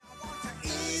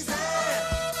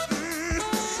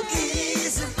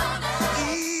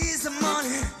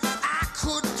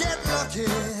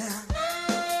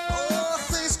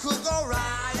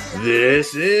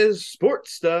This is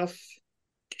sports stuff.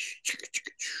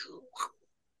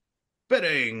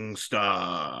 Betting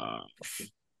stuff.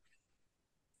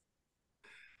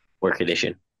 Work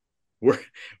edition. Work,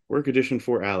 work edition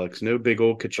for Alex. No big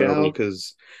old There'll ka-chow be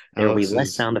because there'll be Alex less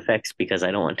is sound effects because I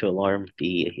don't want to alarm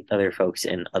the other folks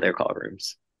in other call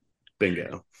rooms.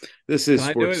 bingo. This Can is I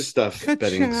do sports it? stuff,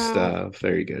 betting Ka-chow. stuff.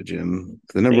 There you go, Jim.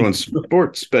 The number Thank one you.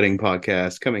 sports betting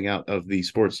podcast coming out of the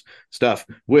sports stuff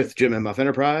with Jim and Muff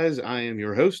Enterprise. I am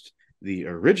your host, the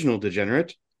original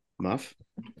degenerate, Muff,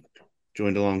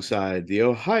 joined alongside the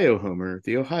Ohio Homer,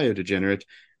 the Ohio Degenerate,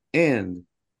 and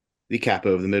the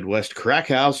capo of the Midwest Crack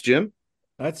House, Jim.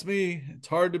 That's me. It's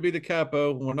hard to be the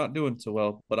capo when we're not doing so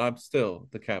well, but I'm still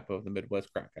the capo of the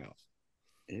Midwest Crack House.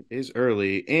 It is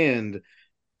early, and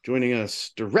joining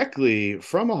us directly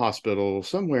from a hospital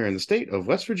somewhere in the state of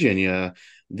West Virginia,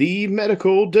 the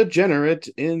medical degenerate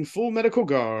in full medical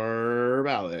garb,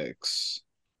 Alex.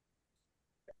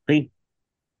 Hey,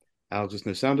 Alex with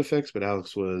no sound effects, but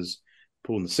Alex was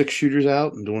pulling the six shooters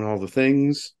out and doing all the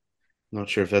things. Not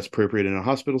sure if that's appropriate in a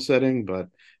hospital setting, but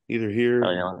neither oh, here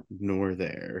no, nor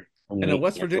there. I'm gonna In a get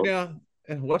West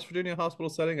canceled. Virginia, hospital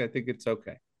setting, I think it's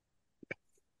okay.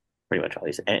 Pretty much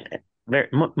always.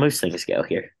 Most things go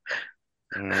here.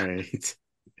 All right.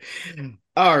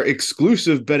 Our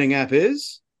exclusive betting app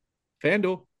is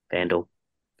FanDuel, FanDuel,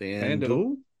 FanDuel.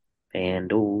 FanDuel.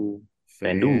 FanDuel,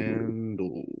 FanDuel.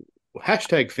 FanDuel.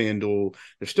 Hashtag FanDuel.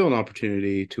 There's still an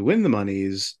opportunity to win the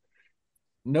monies.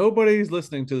 Nobody's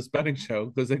listening to this betting show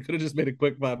because they could have just made a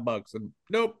quick $5, and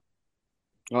nope.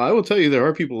 Well, I will tell you there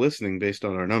are people listening based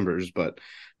on our numbers, but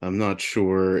I'm not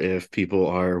sure if people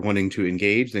are wanting to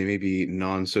engage. They may be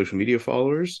non-social media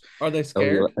followers. Are they Are we,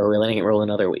 scared? are we letting it roll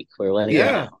another week? We're letting you Yeah,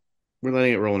 Yeah. know. we're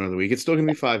letting it roll another week. It's still going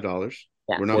to be $5.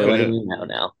 Yeah, We're not we're going letting to, you know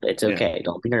now. It's yeah. okay.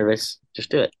 Don't be nervous.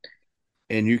 Just do it.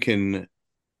 And you can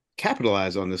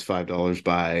capitalize on this $5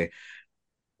 by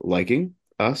liking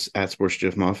us at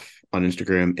SportsJiffMuff on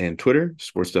Instagram and Twitter,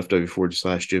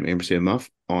 sportsstuffw/Jim Ampersand Muff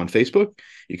on Facebook.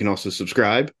 You can also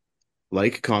subscribe,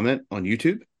 like, comment on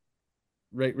YouTube.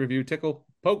 Rate, review, tickle,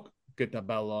 poke. Get the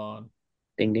bell on.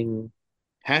 Ding ding.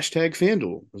 Hashtag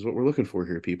FanDuel is what we're looking for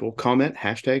here, people. Comment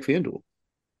hashtag FanDuel.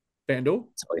 FanDuel.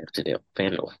 That's all we have to do.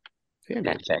 FanDuel.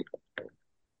 FanDuel. Hashtag.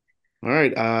 All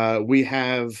right. We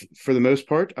have, for the most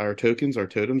part, our tokens, our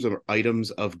totems, our items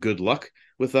of good luck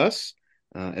with us.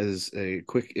 As a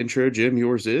quick intro, Jim,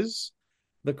 yours is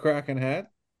The Kraken hat.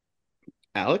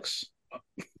 Alex.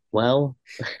 Well,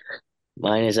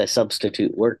 mine is a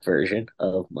substitute work version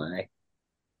of my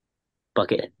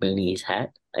bucket boonies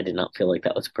hat. I did not feel like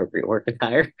that was appropriate work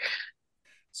attire.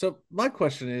 So my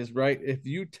question is, right, if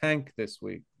you tank this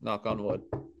week, knock on wood,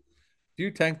 if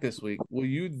you tank this week, will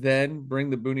you then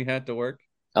bring the boonie hat to work?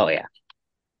 Oh yeah.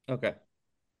 Okay.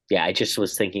 Yeah, I just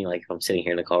was thinking like if I'm sitting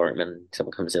here in the call room and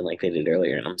someone comes in like they did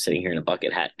earlier and I'm sitting here in a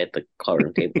bucket hat at the call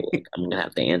room table, like I'm gonna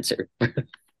have to answer.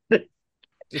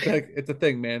 Just like it's a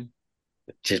thing, man.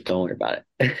 Just don't worry about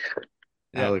it.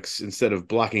 Yeah. Alex, instead of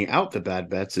blocking out the bad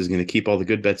bets, is going to keep all the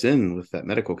good bets in with that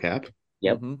medical cap.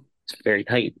 Yep. Mm-hmm. It's very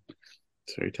tight.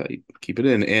 It's very tight. Keep it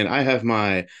in. And I have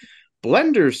my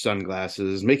Blender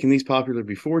sunglasses, making these popular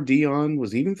before Dion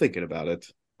was even thinking about it.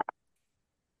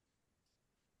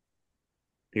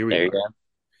 Here we There you are. go.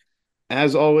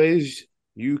 As always,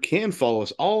 you can follow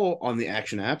us all on the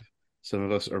Action app. Some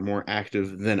of us are more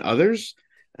active than others.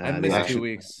 I The missed two Action,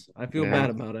 weeks. I feel yeah, bad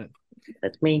about it.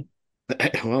 That's me.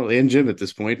 well, and Jim at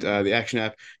this point, the Action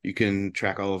app, you can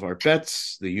track all of our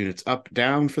bets, the units up,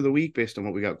 down for the week based on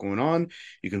what we got going on.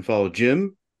 You can follow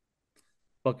Jim,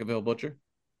 Bucketville Butcher.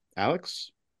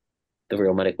 Alex, The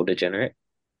real medical degenerate.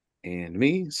 and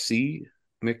me, C.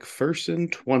 McPherson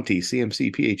 20,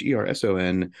 CMC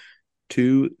PHERSON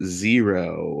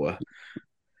 20.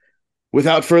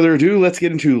 Without further ado, let's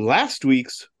get into last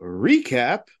week's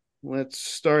recap. Let's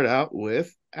start out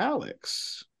with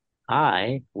Alex.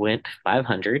 I went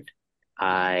 500.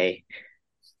 I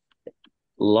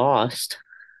lost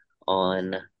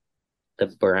on the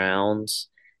Browns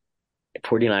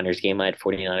 49ers game. I had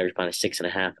 49ers minus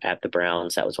 6.5 at the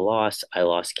Browns. That was a loss. I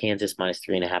lost Kansas minus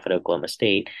 3.5 at Oklahoma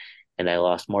State, and I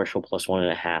lost Marshall plus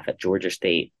 1.5 at Georgia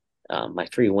State. My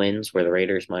three wins were the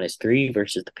Raiders minus 3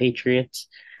 versus the Patriots,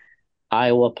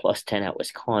 Iowa plus 10 at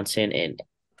Wisconsin, and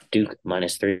Duke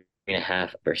minus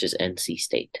 3.5 versus NC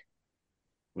State.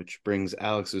 Which brings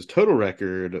Alex's total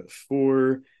record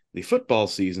for the football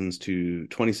seasons to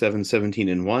 27, 17,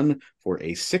 and 1 for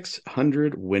a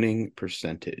 600 winning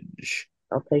percentage.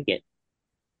 I'll take it.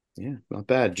 Yeah, not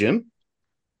bad. Jim?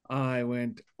 I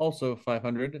went also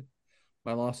 500.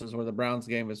 My losses were the Browns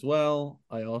game as well.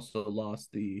 I also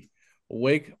lost the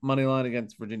Wake money line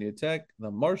against Virginia Tech, the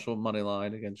Marshall money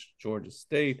line against Georgia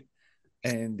State,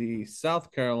 and the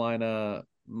South Carolina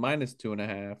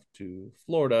 -2.5 to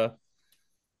Florida.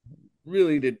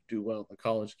 Really didn't do well in the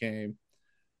college game.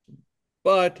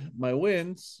 But my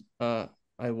wins, I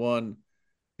won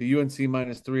the UNC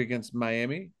 -3 against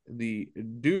Miami, the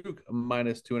Duke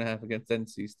 -2.5 against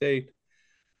NC State.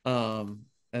 And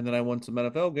then I won some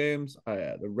NFL games.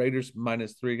 The Raiders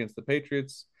 -3 against the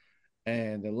Patriots,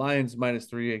 and the Lions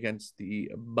 -3 against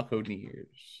the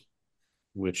Buccaneers.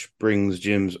 Which brings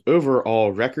Jim's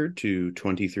overall record to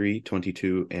 23,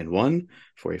 22, and 1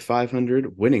 for a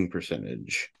 500 winning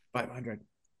percentage. 500.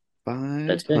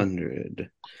 That's good.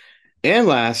 500. And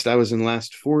last, I was in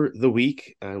last for the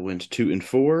week. I went 2 and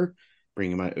 4,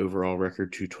 bringing my overall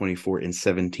record to 24 and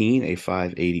 17, a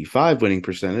 585 winning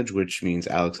percentage, which means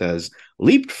Alex has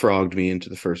leapfrogged me into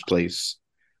the first place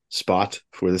spot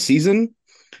for the season.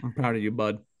 I'm proud of you,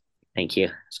 bud. Thank you.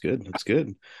 That's good. That's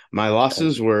good. My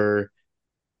losses were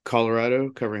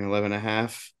Colorado covering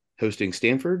 11.5, hosting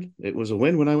Stanford. It was a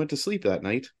win when I went to sleep that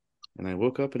night, and I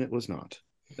woke up and it was not.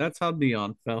 That's how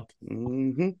Dion felt.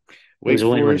 Mm-hmm. It was Wake a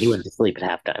win when Forest. he went to sleep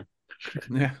at halftime.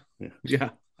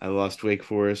 Yeah. I lost Wake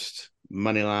Forest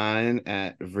money line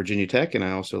at Virginia Tech, and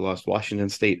I also lost Washington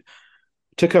State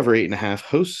to cover 8.5,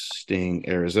 hosting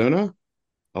Arizona,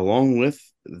 along with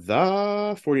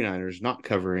the 49ers not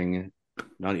covering,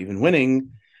 not even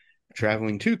winning,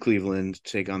 traveling to Cleveland to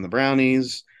take on the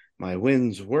Brownies. My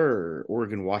wins were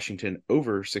Oregon, Washington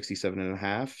over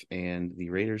 67.5, and the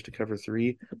Raiders to cover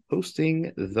 3,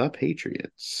 hosting the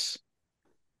Patriots.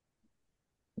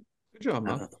 Good job,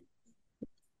 man.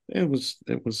 It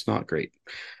was not great.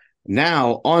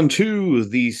 Now on to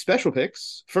the special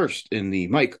picks. First in the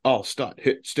Mike Allstott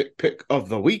hit stick pick of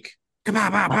the week. Come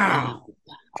on, pow.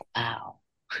 Wow.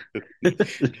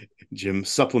 Jim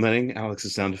supplementing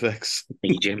Alex's sound effects.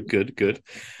 Thank you, Jim. Good.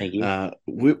 Thank you.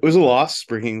 It was a loss,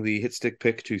 bringing the hit stick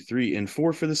pick to 3 and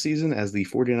 4 for the season, as the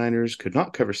 49ers could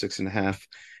not cover 6.5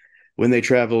 when they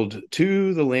traveled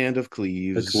to the land of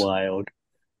Cleves. That's wild.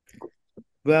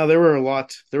 Well, there were a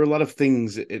lot of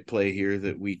things at play here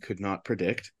that we could not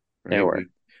predict. Right? There were.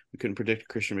 We couldn't predict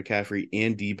Christian McCaffrey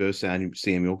and Deebo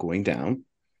Samuel going down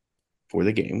for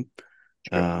the game.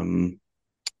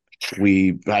 Sure.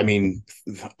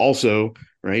 Also,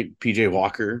 right, PJ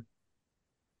Walker,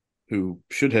 who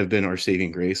should have been our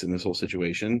saving grace in this whole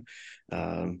situation,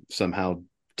 somehow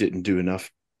didn't do enough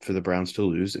for the Browns to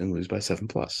lose by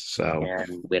 7+. So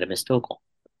and we had a missed field goal.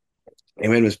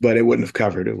 But it wouldn't have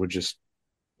covered. It would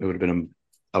have been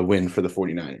a win for the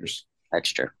 49ers. That's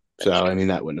true.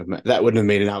 That wouldn't have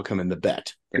made an outcome in the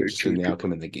bet. It was just in the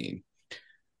outcome in the game.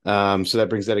 So that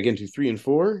brings that again to 3 and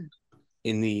 4.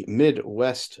 In the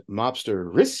Midwest Mobster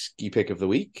risky pick of the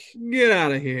week. Get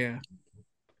out of here.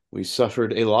 We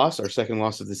suffered a loss, our second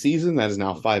loss of the season. That is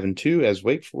now 5 and 2, as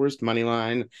Wake Forest money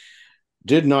line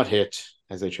did not hit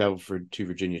as they traveled to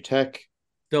Virginia Tech.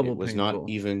 It was not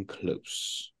even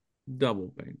close.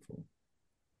 Double painful.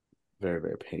 Very,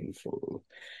 very painful.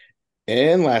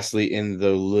 And lastly, in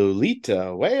the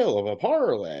Lolita whale of a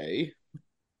parlay.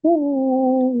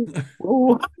 Ooh.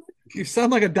 You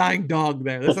sound like a dying dog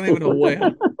there. That's not even a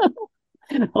whale.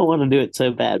 I want to do it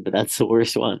so bad, but that's the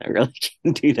worst one. I really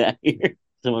can't do that here.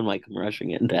 Someone might come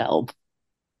rushing in to help.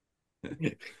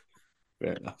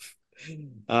 Fair enough.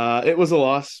 It was a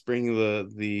loss, bringing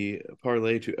the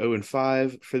parlay to 0 and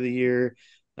 5 for the year.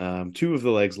 2 of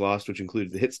the legs lost, which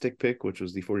included the hit stick pick, which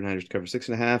was the 49ers to cover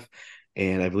 6.5.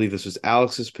 And I believe this was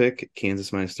Alex's pick,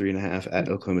 Kansas -3.5 at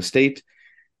Oklahoma State.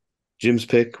 Jim's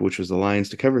pick, which was the Lions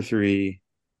to cover 3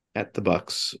 at the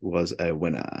Bucks, was a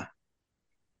winner.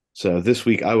 So this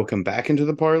week I will come back into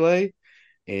the parlay.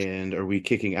 And are we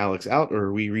kicking Alex out, or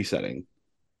are we resetting?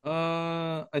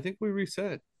 I think we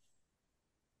reset.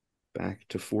 Back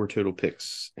to 4 total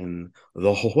picks in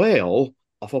the whale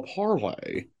of a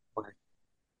parlay.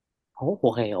 Oh,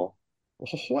 whale.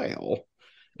 A whale.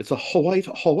 It's a white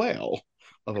whale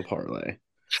of a parlay.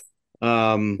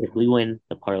 If we win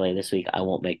the parlay this week, I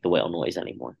won't make the whale noise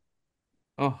anymore.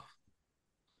 Oh.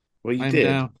 Well, you did.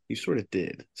 Down. You sort of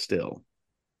did still.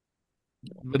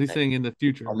 But he's saying in the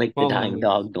future. I'll make the dying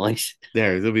dog noise.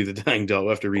 There'll be the dying dog.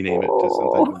 We'll have to rename it to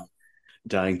something.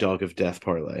 Dying dog of death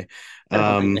parlay. I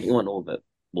don't think anyone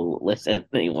will listen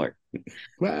anymore.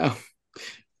 Well,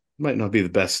 might not be the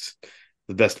best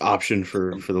option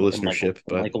for the listenership,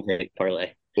 but Michael Vick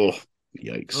parlay. Oh,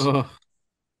 yikes!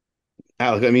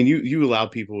 Alex, you allow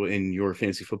people in your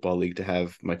fantasy football league to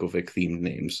have Michael Vick themed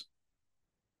names.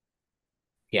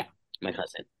 Yeah, my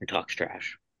cousin who talks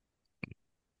trash.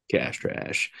 Cash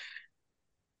trash.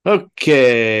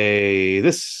 Okay,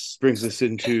 this brings us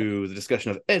into the discussion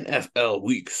of NFL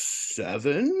Week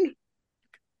 7.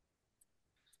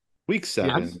 Week Yes.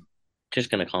 7. Just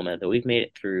gonna comment that we've made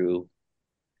it through,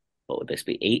 what would this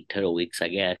be, 8 total weeks, I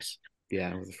guess.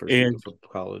 Yeah, the first week And of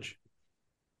college.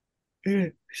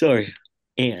 sorry.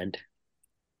 And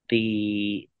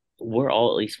the we're all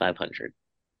at least 500.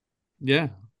 Yeah.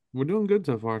 We're doing good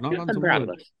so far. Knock on I'm some proud of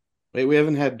wood. us. Wait, we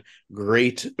haven't had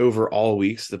great overall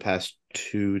weeks the past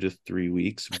 2 to 3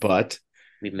 weeks, but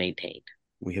We've maintained.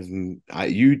 we have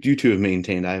you two have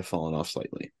maintained. I have fallen off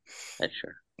slightly, That's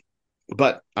sure.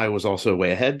 but I was also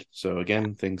way ahead. So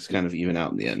again, things kind of even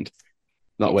out in the end.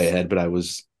 Not way It's ahead, but I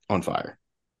was on fire.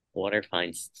 water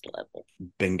finds its level.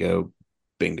 Bingo,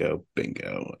 bingo,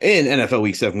 bingo. In NFL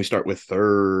Week 7, we start with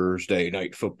Thursday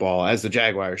night football as the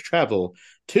Jaguars travel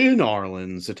to New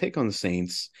Orleans to take on the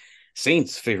Saints.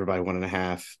 Saints favored by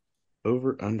 1.5,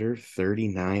 over under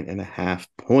 39.5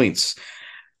 points.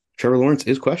 Trevor Lawrence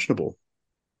is questionable,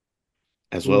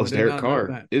 as well Oh, I as did Derek not know Carr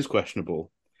that. is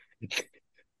questionable.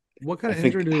 What kind I of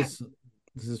injury think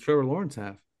does Trevor Lawrence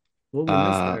have? What we missed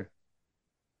uh there?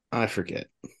 I forget.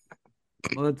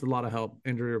 Well, that's a lot of help.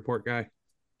 Injury report guy.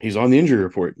 He's on the injury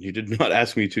report. You did not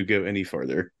ask me to go any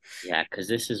farther. Yeah, because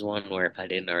this is one where if I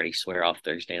didn't already swear off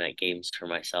Thursday night games for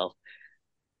myself,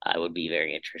 I would be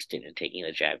very interested in taking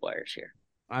the Jaguars here.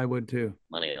 I would too.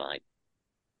 Money line.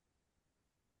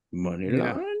 Money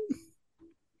Yeah. line.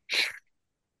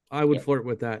 I would Yeah. flirt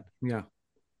with that. Yeah.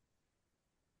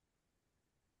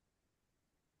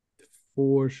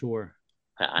 For sure.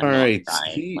 I'm All not right.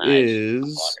 crying. He My eyes are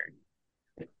is.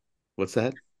 watering. What's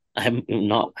that? I'm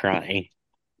not crying.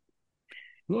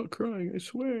 I'm not crying, I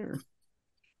swear.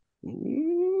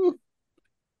 Ooh.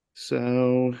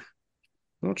 So,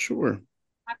 not sure.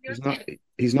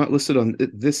 He's not listed on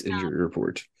this injury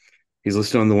report. He's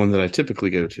listed on the one that I typically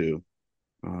go to.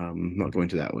 Not going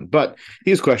to that one, but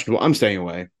he is questionable. I'm staying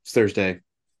away. It's Thursday.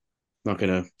 Not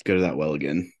gonna go to that well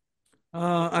again.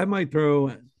 I might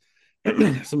throw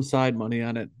some side money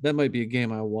on it. That might be a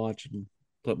game I watch and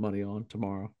put money on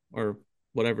tomorrow or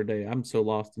whatever day. I'm so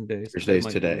lost in days. I Thursday's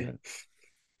might do today. that.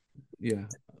 Yeah.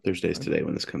 Thursday's today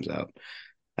when this comes out.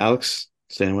 Alex,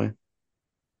 staying away.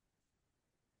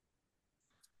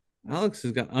 Alex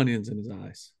has got onions in his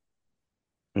eyes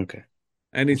Okay.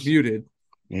 and he's muted.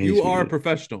 And You he's are a muted.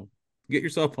 professional. Get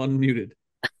yourself unmuted.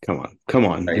 Come on. Come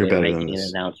on. Sorry, You're they were better than making an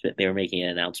this. announcement. They were making an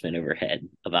announcement overhead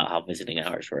about how visiting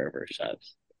hours were over. So I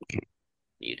was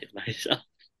muted myself.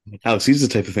 Alex, these are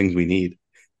the type of things we need.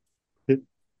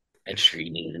 I'm sure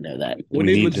you need to know that. We We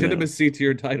need need to know. legitimacy to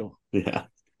your title. Yeah.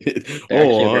 They're actually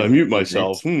Oh, over I in mute 15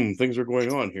 myself. minutes. Things are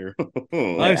going on here. I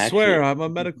They're swear actually I'm a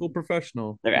medical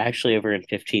professional. they're actually over in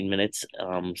 15 minutes.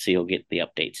 So you'll get the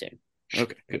update soon.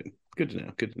 Okay, good. Good to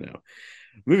know. Good to know.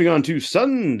 Moving on to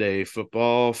Sunday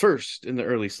football. First in the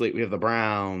early slate, we have the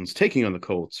Browns taking on the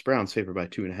Colts. Browns favored by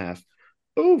 2.5,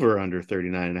 over under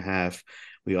 39.5.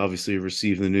 We obviously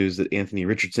received the news that Anthony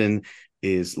Richardson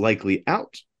is likely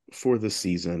out for the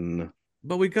season.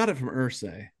 But we got it from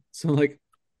Ursay. So like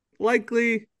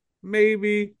likely,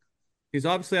 maybe. He's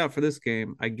obviously out for this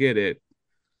game. I get it.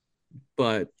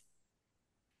 But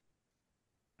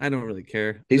I don't really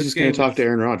care. He's This just going to game talk to is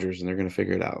Aaron Rodgers and they're going to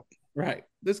figure it out. right.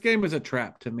 This game is a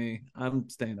trap to me. I'm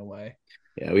staying away.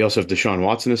 Yeah, we also have Deshaun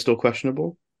Watson is still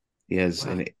questionable. He has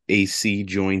Wow. an AC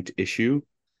joint issue.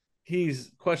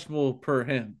 He's questionable per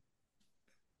him.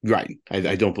 Right.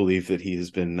 I don't believe that he has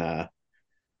been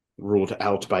ruled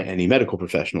out by any medical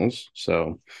professionals.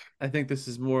 So, I think this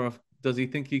is more of does he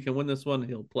think he can win this one?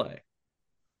 He'll play.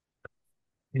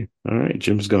 all right,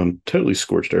 Jim's gone totally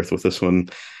scorched earth with this one,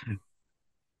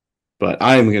 but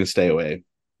I am going to stay away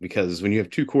because when you have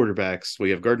two quarterbacks, well,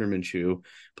 you have Gardner Minshew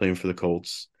playing for the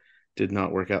Colts, did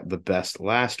not work out the best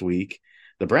last week.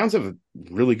 The Browns have a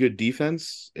really good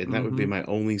defense, and that would be Mm-hmm. my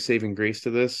only saving grace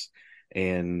to this.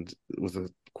 And with the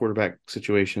quarterback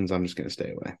situations, I'm just going to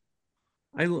stay away.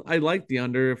 I like the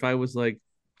under if I was like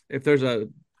if there's a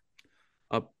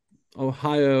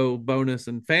Ohio bonus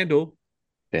and Vandal?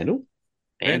 And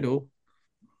FanDuel,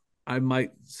 I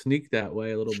might sneak that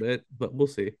way a little bit, but we'll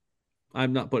see.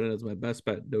 I'm not putting it as my best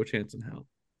bet. No chance in hell.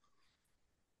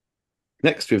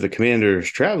 Next, we have the Commanders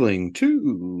traveling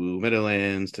to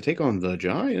Meadowlands to take on the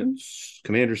Giants.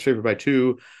 Commanders favored by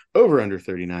 2, over under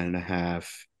 39.5.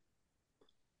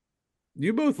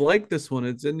 You both like this one.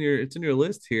 It's in your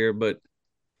list here, but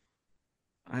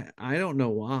I don't know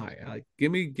why. Like give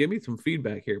me some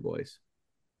feedback here, boys.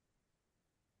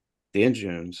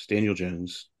 Daniel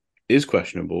Jones is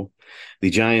questionable. The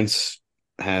Giants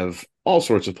have all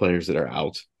sorts of players that are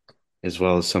out, as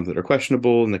well as some that are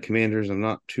questionable. And the Commanders, I'm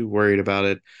not too worried about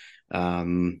it.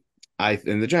 Um,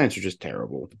 and the Giants are just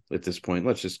terrible at this point.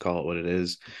 Let's just call it what it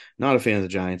is. Not a fan of the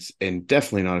Giants, and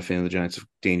definitely not a fan of the Giants if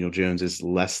Daniel Jones is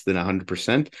less than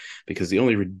 100%, because the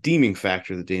only redeeming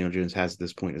factor that Daniel Jones has at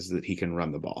this point is that he can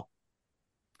run the ball.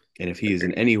 And if he is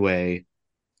in any way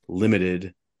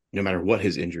limited, no matter what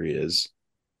his injury is,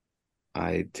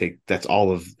 I take that's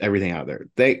all of everything out there.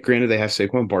 Granted they have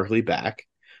Saquon Barkley back,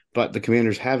 but the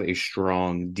Commanders have a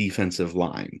strong defensive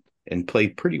line and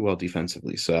played pretty well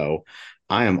defensively. So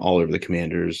I am all over the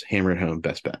Commanders. Hammer it home,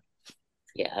 best bet.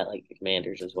 Yeah, I like the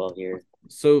Commanders as well here.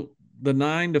 So the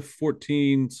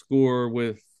 9-14 score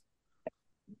with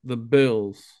the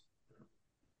Bills,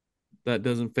 that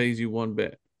doesn't phase you one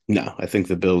bit. No, I think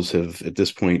the Bills have at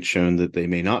this point shown that they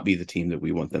may not be the team that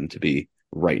we want them to be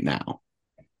right now.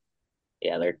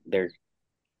 Yeah, they're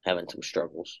having some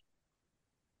struggles.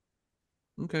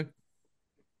 Okay.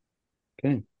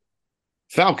 Okay.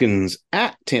 Falcons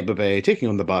at Tampa Bay taking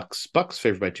on the Bucks. Bucks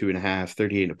favored by 2.5,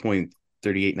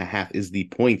 38.5 is the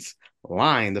points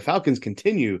line. The Falcons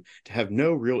continue to have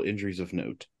no real injuries of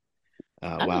note.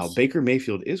 While Baker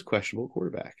Mayfield is questionable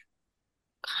quarterback.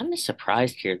 Kind of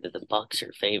surprised here that the Bucks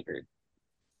are favored.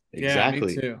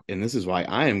 Exactly. Yeah, me too. And this is why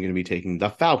I am going to be taking the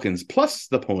Falcons plus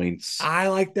the points. I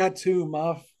like that too,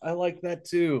 Muff. I like that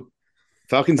too.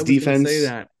 Falcons I was gonna say defense.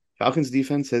 that. Falcons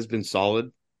defense has been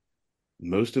solid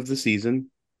most of the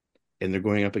season, and they're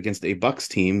going up against a Bucks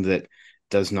team that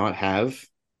does not have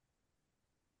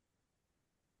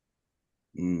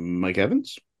Mike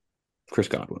Evans, Chris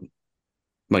Godwin,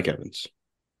 Mike Evans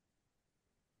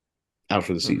out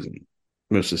for the season,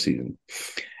 most of the season.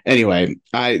 Anyway,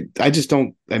 I just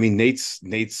don't. I mean,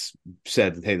 Nate's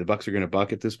said that, hey, the Bucks are going to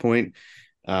buck at this point.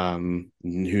 Who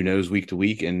knows week to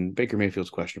week, and Baker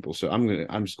Mayfield's questionable, so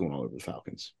I'm just going all over the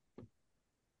Falcons.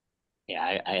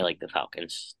 Yeah, I like the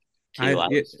Falcons too.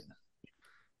 I'm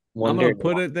gonna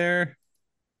put it there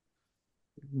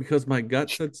because my gut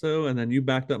said so, and then you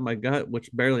backed up my gut, which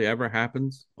barely ever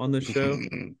happens on this show.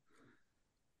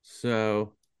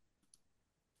 So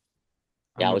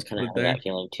Yeah, I'm I gonna was kind put of it having there. that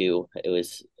feeling too. It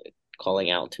was calling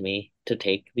out to me to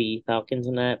take the Falcons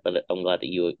in that, but I'm glad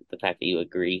that the fact that you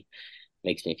agree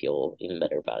makes me feel even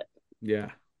better about it. Yeah.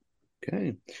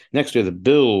 Okay. Next are the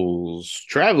Bills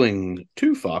traveling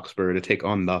to Foxborough to take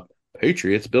on the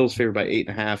Patriots. Bills favored by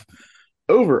 8.5,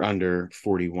 over under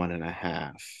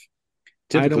 41.5.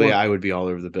 Typically, I would be all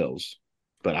over the Bills,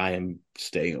 but I am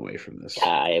staying away from this. Yeah,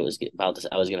 I was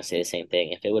gonna say the same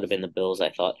thing. If it would have been the Bills, I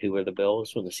thought who were the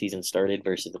Bills when the season started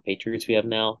versus the Patriots we have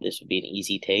now, this would be an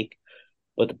easy take.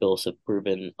 But the Bills have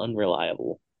proven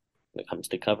unreliable when it comes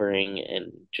to covering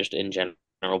and just in general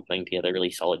putting together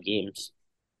really solid games.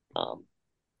 Um,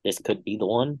 this could be the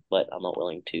one, but I'm not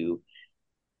willing to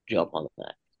jump on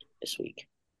that this week.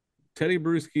 Teddy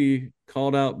Bruschi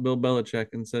called out Bill Belichick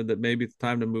and said that maybe it's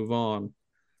time to move on.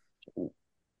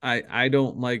 I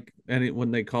don't like any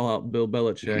when they call out Bill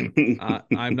Belichick.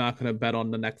 I'm not going to bet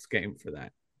on the next game for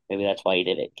that. Maybe that's why he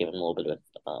did it, give him a little bit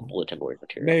of bulletin board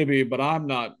material. Maybe, but I'm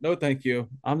not. No, thank you.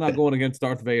 I'm not going against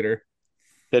Darth Vader.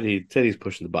 Teddy's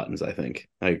pushing the buttons, I think.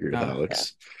 I agree with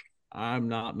Alex. Yeah. I'm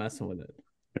not messing with it.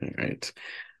 All right.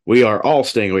 We are all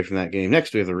staying away from that game.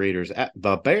 Next, we have the Raiders at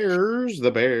the Bears.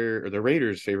 The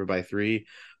Raiders favored by 3,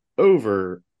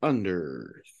 over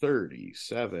under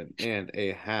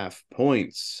 37.5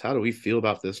 points. How do we feel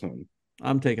about this one?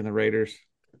 I'm taking the Raiders.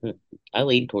 I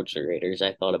lean towards the Raiders.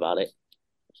 I thought about it.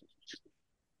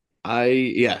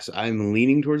 Yes, I'm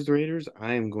leaning towards the Raiders.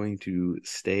 I am going to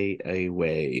stay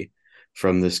away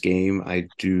from this game. I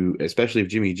do, especially if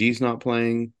Jimmy G's not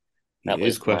playing. He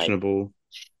is questionable.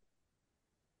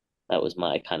 That was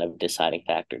my kind of deciding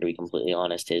factor, to be completely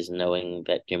honest, is knowing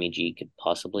that Jimmy G could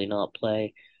possibly not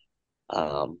play.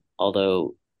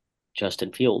 Although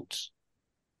Justin Fields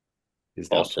is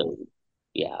doubtful. Also,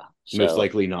 yeah, most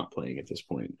likely not playing at this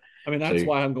point. I mean, that's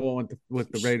why I'm going with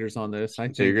the Raiders on this.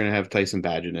 So you're going to have Tyson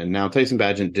Bagent, and now Tyson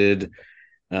Bagent did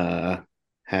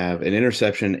have an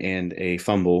interception and a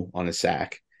fumble on a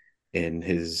sack in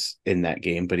that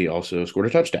game, but he also scored a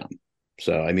touchdown.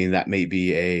 So I mean, that may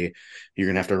be you're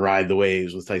going to have to ride the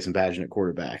waves with Tyson Bagent at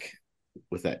quarterback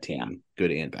with that team,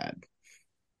 good and bad.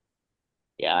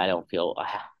 Yeah, I don't feel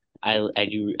I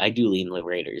do lean the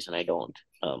Raiders, and I don't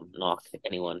knock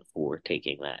anyone for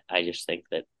taking that. I just think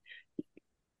that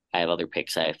I have other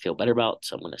picks I feel better about,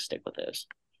 so I'm going to stick with those.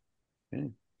 Okay.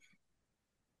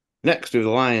 Next, we have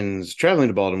the Lions traveling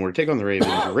to Baltimore to take on the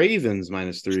Ravens. Ravens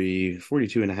 -3,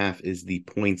 42.5 is the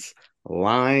points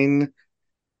line.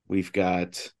 We've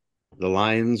got the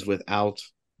Lions without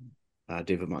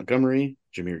David Montgomery.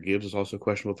 Jahmyr Gibbs is also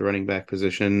questionable at the running back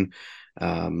position.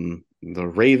 The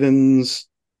Ravens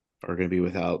are going to be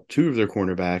without two of their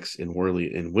cornerbacks in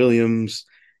Worley and Williams,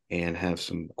 and have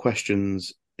some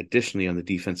questions additionally on the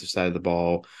defensive side of the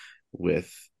ball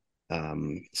with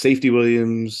safety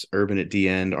Williams, Urban at D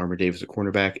end, Armour Davis at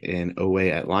cornerback, and Owe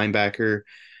at linebacker.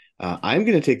 I'm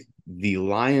going to take the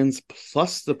Lions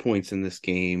plus the points in this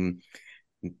game,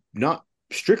 not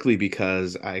strictly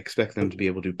because I expect them to be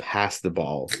able to pass the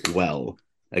ball well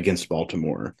against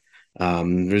Baltimore.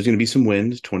 There's going to be some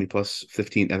wind, 20 plus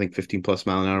 15, I think 15 plus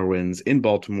mile an hour winds in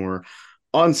Baltimore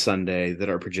on Sunday that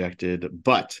are projected,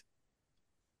 but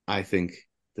I think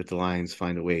that the Lions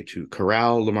find a way to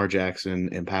corral Lamar Jackson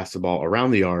and pass the ball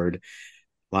around the yard.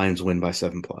 Lions win by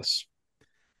 7+.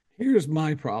 Here's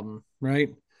my problem, right?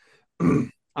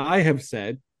 I have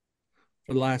said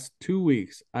for the last 2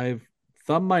 weeks, I've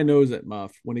thumbed my nose at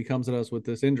Muff when he comes at us with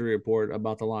this injury report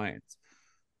about the Lions.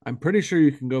 I'm pretty sure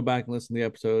you can go back and listen to the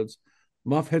episodes.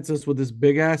 Muff hits us with this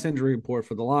big ass injury report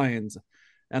for the Lions,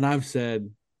 and I've said,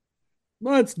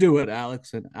 let's do it,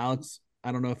 Alex. And Alex,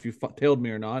 I don't know if you tailed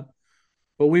me or not,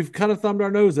 but we've kind of thumbed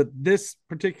our nose at this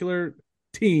particular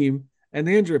team and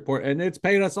the injury report, and it's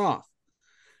paid us off.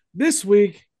 This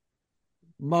week,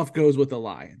 Muff goes with the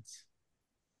Lions.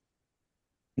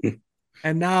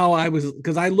 And now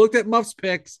because I looked at Muff's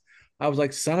picks, I was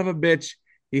like, son of a bitch,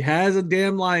 he has a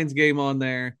damn Lions game on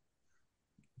there.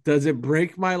 Does it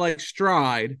break my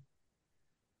stride?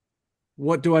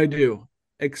 What do I do?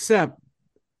 Except,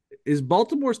 is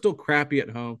Baltimore still crappy at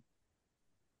home?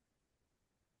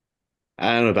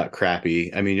 I don't know about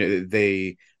crappy. I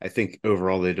mean, I think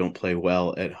overall they don't play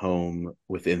well at home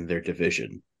within their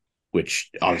division,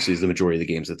 which obviously is the majority of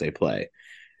the games that they play.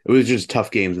 It was just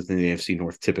tough games within the AFC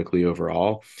North typically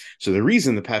overall. So the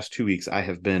reason the past 2 weeks I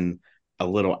have been a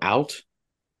little out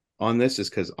on this is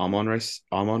because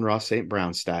Amon-Ra St.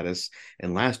 Brown status.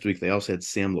 And last week they also had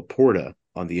Sam Laporta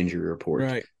on the injury report.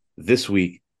 Right. This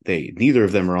week, neither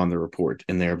of them are on the report,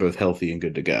 and they are both healthy and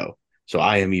good to go. So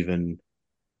I am even,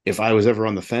 if I was ever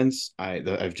on the fence,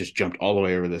 I've just jumped all the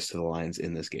way over this to the Lions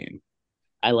in this game.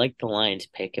 I like the Lions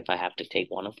pick if I have to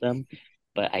take one of them,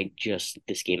 but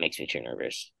this game makes me too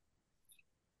nervous.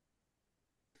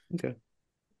 Okay.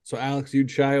 So Alex,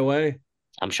 you'd shy away?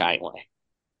 I'm shying away.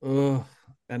 Ugh.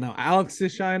 And now Alex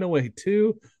is shying away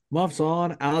too. Muff's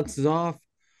on, Alex is off.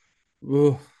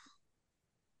 Ugh.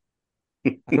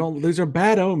 These are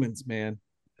bad omens, man.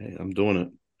 Hey, I'm doing it.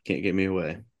 Can't get me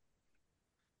away.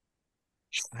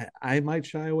 I might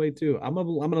shy away too. I'm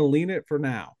gonna lean it for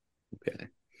now. Okay.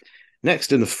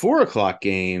 Next, in the 4 o'clock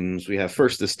games, we have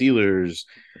first the Steelers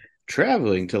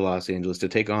traveling to Los Angeles to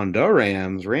take on the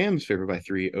Rams. Rams favored by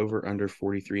 3, over under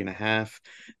 43.5.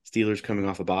 Steelers coming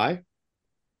off a bye,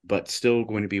 but still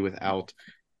going to be without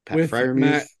Pat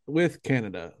Freiermuth. With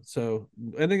Canada. So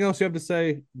anything else you have to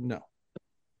say? No.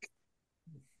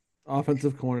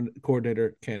 Offensive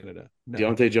coordinator, Canada. No.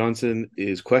 Deontay Johnson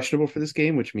is questionable for this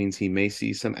game, which means he may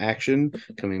see some action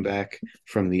coming back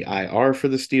from the IR for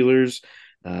the Steelers.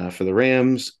 For the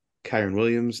Rams, Kyren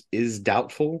Williams is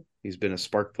doubtful. He's been a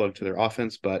spark plug to their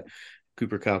offense, but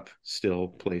Cooper Kupp still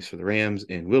plays for the Rams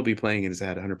and will be playing and has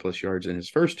had 100+ yards in his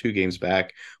first 2 games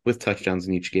back with touchdowns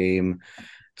in each game.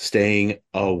 Staying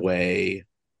away.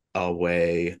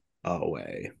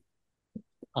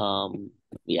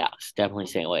 Yeah, it's definitely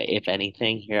staying away. If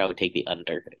anything, here I would take the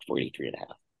under at 43.5.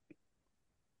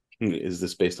 Is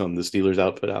this based on the Steelers'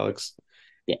 output, Alex?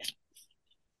 Yes.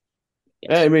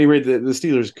 I mean, right, the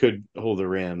Steelers could hold the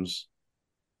Rams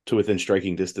to within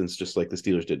striking distance, just like the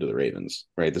Steelers did to the Ravens,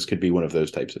 right? This could be one of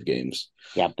those types of games.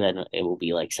 Yeah, but then it will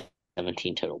be like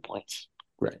 17 total points.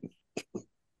 Right.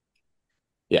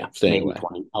 Yeah, staying Maybe away.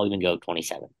 20. I'll even go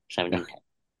 27, 17,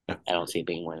 Yeah. 10. I don't see it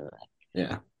being more than that.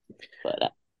 Yeah.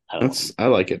 But I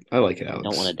like it. I like it, Alex. I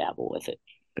don't want to dabble with it.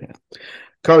 Yeah.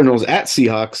 Cardinals at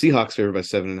Seahawks. Seahawks favored by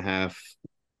 7.5.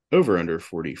 Over under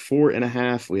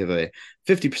 44.5. We have a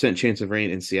 50% chance of rain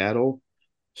in Seattle.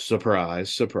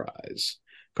 Surprise, surprise.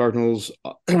 Cardinals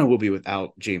will be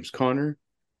without James Conner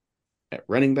at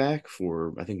running back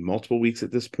for, I think, multiple weeks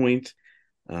at this point.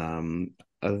 Other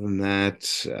than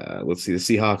that, let's see. The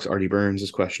Seahawks, Artie Burns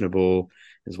is questionable,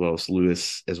 as well as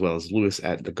Lewis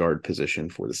at the guard position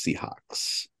for the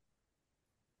Seahawks.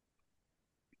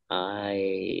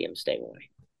 I am staying away.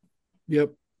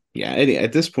 Yep. Yeah,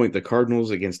 at this point, the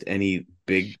Cardinals against any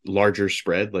big, larger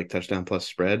spread, like touchdown plus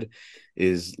spread,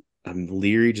 I'm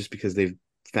leery just because they've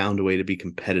found a way to be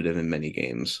competitive in many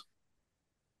games.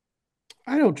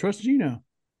 I don't trust Gino.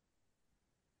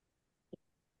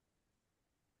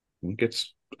 I think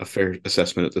it's a fair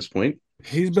assessment at this point.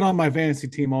 He's been on my fantasy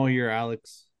team all year,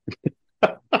 Alex.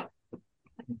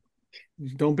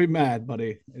 Don't be mad,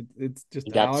 buddy. It's just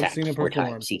He how got I've sacked seen it four perform.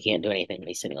 times. He can't do anything when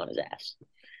he's sitting on his ass.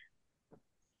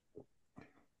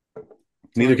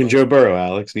 Neither Sorry, can buddy. Joe Burrow,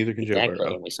 Alex. Neither can Joe Exactly.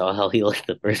 Burrow. And we saw how he looked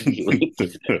the first few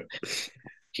weeks.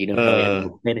 Gino probably had uh,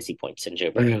 more fantasy points than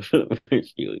Joe Burrow for the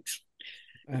first few weeks.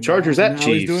 And Chargers now, at now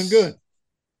he's doing good.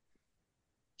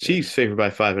 Chiefs. Chiefs favored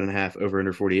by 5.5, over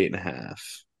under 48.5.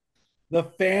 The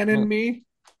fan in me,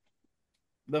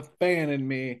 the fan in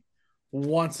me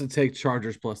wants to take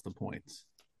Chargers plus the points.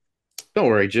 Don't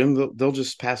worry, Jim. They'll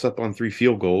just pass up on 3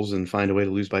 field goals and find a way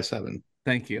to lose by 7.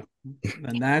 Thank you.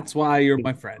 And that's why you're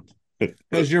my friend.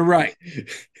 Because you're right.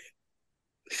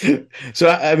 So,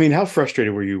 I mean, how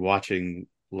frustrated were you watching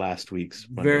last week's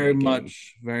Monday night game?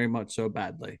 Very much so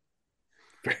badly.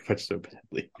 Very much so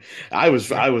badly. I was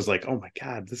like, oh my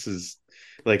God, this is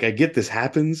like, I get this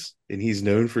happens and he's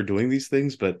known for doing these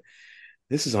things, but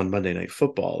this is on Monday Night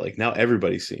Football. Like now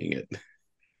everybody's seeing it.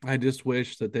 I just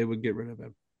wish that they would get rid of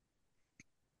him.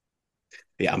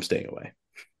 Yeah, I'm staying away.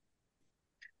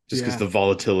 Just because the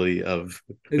volatility of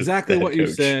exactly what you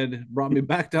said brought me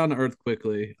back down to earth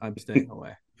quickly. I'm staying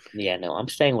away. Yeah, no, I'm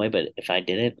staying away. But if I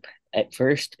didn't at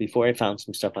first, before I found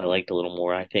some stuff I liked a little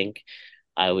more, I think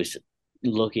I was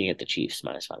looking at the Chiefs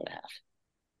minus 5.5.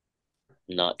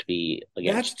 Not to be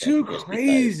against. That's too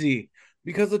crazy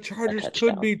because the Chargers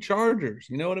could be Chargers.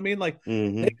 You know what I mean? Like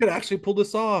they could actually pull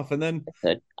this off, and then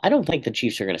I don't think the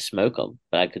Chiefs are going to smoke them,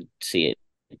 but I could see it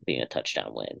being a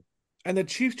touchdown win. And the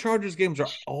Chiefs Chargers games are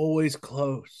always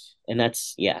close. And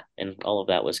that's and all of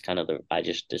that was kind of I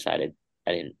just decided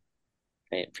I didn't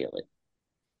feel it.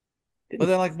 But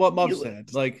then like what Muff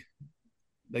said, like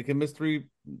they can miss three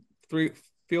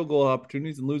field goal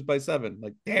opportunities and lose by 7.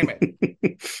 Like, damn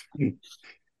it.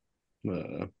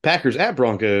 Packers at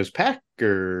Broncos.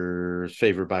 Packers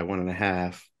favored by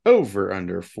 1.5, over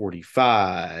under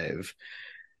 45.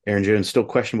 Aaron Jones still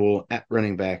questionable at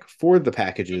running back for the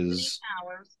Packages.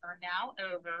 Hours are now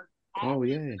over. Oh,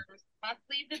 yay. Must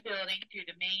leave the building through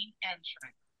the main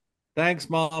entrance. Thanks,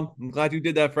 Mom. I'm glad you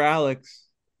did that for Alex.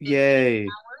 Yay.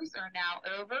 Hours are now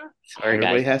over. Sorry,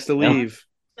 everybody guys. has to leave.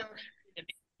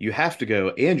 You have to go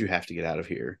and you have to get out of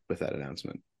here with that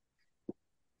announcement.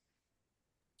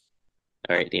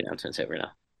 All right, the announcement's over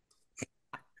now.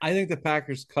 I think the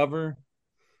Packers cover,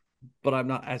 but I'm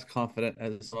not as confident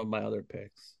as some of my other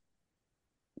picks.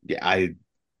 Yeah, I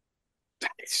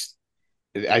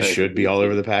should be all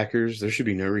over the Packers. There should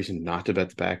be no reason not to bet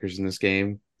the Packers in this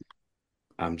game.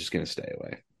 I'm just going to stay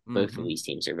away. Both of these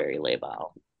teams are very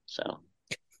labile. So,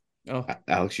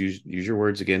 Alex, use your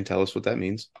words again. Tell us what that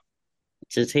means.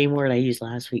 It's the same word I used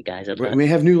last week, guys. We may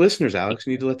have new listeners, Alex.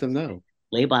 You need to let them know.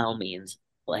 Labile means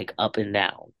like up and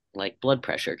down. Like blood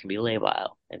pressure can be labile.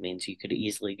 It means you could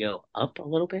easily go up a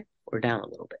little bit or down a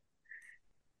little bit.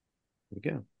 There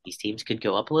we go. These teams could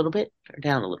go up a little bit or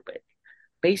down a little bit.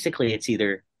 Basically, it's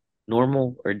either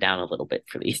normal or down a little bit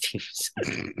for these teams.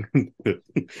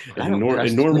 and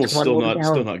normal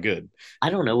still not good. I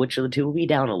don't know which of the two will be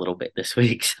down a little bit this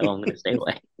week, so I'm going to stay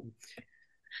away.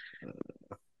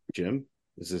 Jim,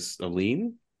 is this a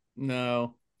lean?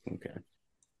 No. Okay.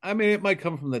 I mean, it might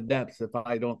come from the depths if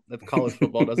college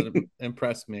football doesn't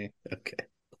impress me. Okay.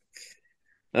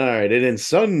 All right, and in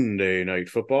Sunday Night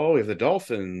Football, we have the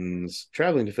Dolphins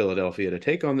traveling to Philadelphia to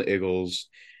take on the Eagles.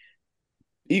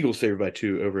 Eagles favored by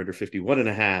 2, over under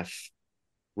 51.5.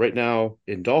 Right now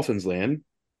in Dolphins land,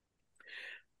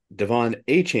 Devon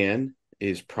Achane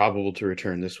is probable to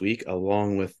return this week,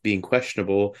 along with being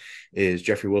questionable is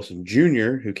Jeffrey Wilson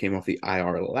Jr., who came off the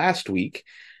IR last week.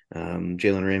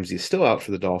 Jalen Ramsey is still out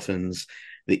for the Dolphins.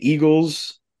 The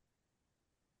Eagles,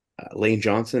 Lane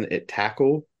Johnson at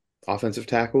offensive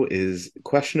tackle, is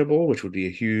questionable, which would be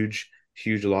a huge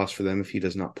loss for them if he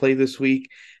does not play this week.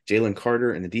 Jalen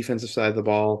Carter in the defensive side of the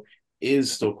ball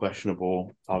is still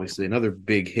questionable. Obviously, another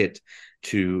big hit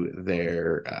to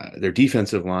their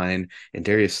defensive line, and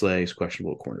Darius Slay is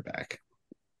questionable at cornerback.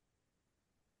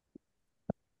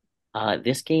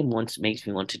 This game makes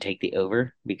me want to take the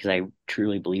over because I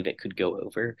truly believe it could go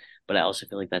over, but I also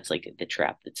feel like that's like the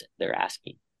trap they're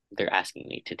asking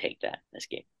me to take that in this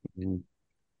game. Mm-hmm.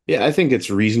 Yeah, I think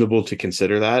it's reasonable to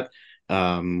consider that.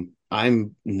 I'm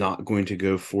not going to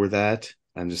go for that.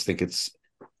 I just think it's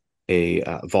a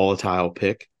volatile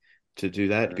pick to do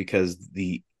that because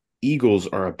the Eagles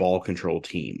are a ball control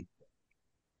team,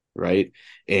 right?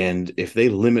 And if they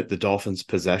limit the Dolphins'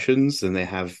 possessions, then they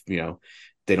have,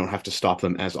 they don't have to stop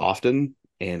them as often.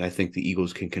 And I think the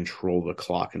Eagles can control the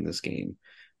clock in this game,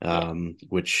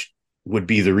 which would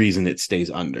be the reason it stays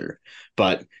under.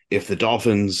 But if the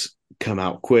Dolphins come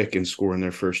out quick and score in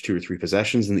their first 2 or 3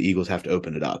 possessions, then the Eagles have to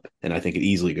open it up. And I think it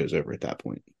easily goes over at that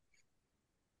point.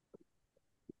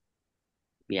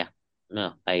 Yeah,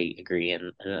 no, I agree,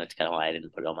 and that's kind of why I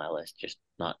didn't put it on my list. Just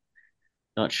not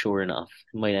sure enough.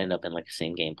 It might end up in like a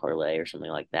same game parlay or something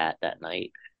like that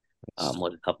night,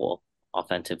 with a couple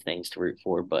offensive things to root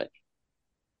for. But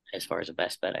as far as a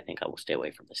best bet, I think I will stay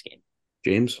away from this game.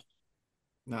 James?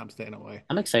 No, I'm staying away.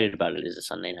 I'm excited about it as a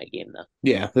Sunday night game, though.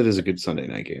 Yeah, that is a good Sunday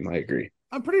night game. I agree.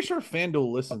 I'm pretty sure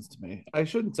FanDuel listens to me. I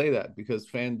shouldn't say that because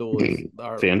FanDuel is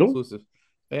our FanDuel? exclusive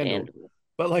FanDuel. And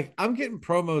But like I'm getting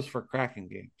promos for Kraken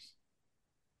games.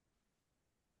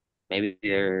 maybe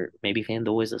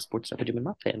FanDuel is a sports stuff Jim and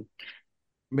Muff fan.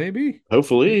 Maybe.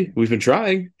 Hopefully. We've been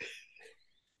trying.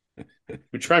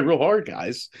 We tried real hard,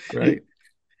 guys. Right.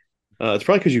 It's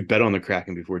probably because you bet on the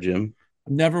Kraken before, Jim.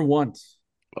 Never once.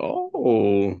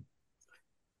 Oh,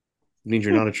 means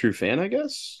you're not a true fan, I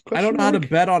guess? I don't know how to Mark?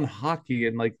 bet on hockey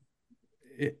and like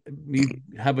me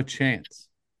have a chance.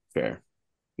 Fair.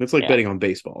 It's like Yeah. betting on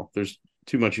baseball. There's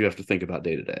too much you have to think about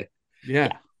day to day.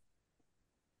 Yeah.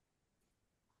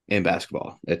 And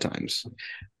basketball at times.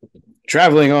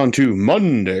 Traveling on to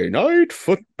Monday Night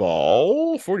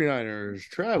Football. 49ers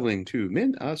traveling to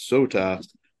Minnesota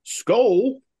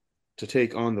Skull to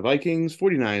take on the Vikings.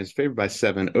 49ers favored by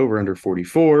 7, over under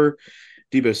 44.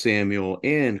 Deebo Samuel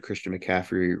and Christian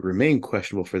McCaffrey remain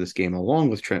questionable for this game, along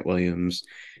with Trent Williams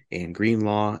and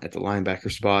Greenlaw at the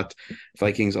linebacker spot.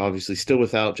 Vikings obviously still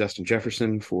without Justin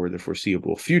Jefferson for the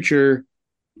foreseeable future.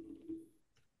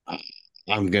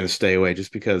 I'm going to stay away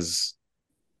just because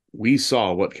we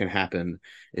saw what can happen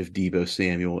if Deebo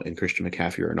Samuel and Christian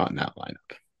McCaffrey are not in that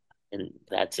lineup. And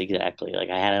that's exactly like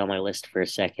I had it on my list for a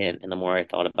second, and the more I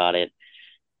thought about it,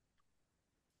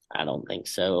 I don't think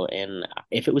so. And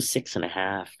if it was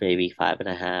 6.5, maybe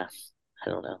 5.5, I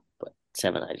don't know. But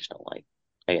 7, I just don't like.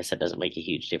 I guess that doesn't make a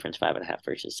huge difference, 5.5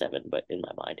 versus 7, but in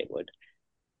my mind, it would.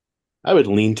 I would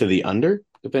lean to the under,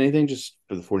 if anything, just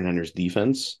for the 49ers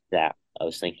defense. Yeah, I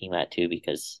was thinking that too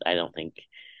because I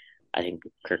think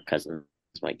Kirk Cousins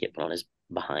might get put on his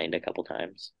behind a couple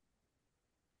times.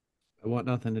 I want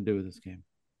nothing to do with this game.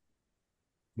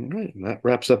 All right. That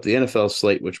wraps up the NFL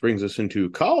slate, which brings us into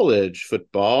college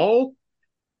football.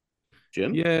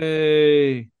 Jim?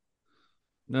 Yay.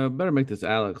 No, better make this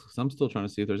Alex because I'm still trying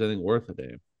to see if there's anything worth a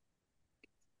damn.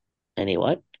 Any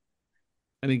what?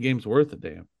 Any games worth a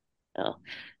damn. Oh.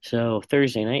 So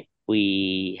Thursday night,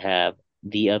 we have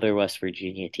the other West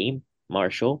Virginia team,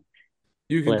 Marshall,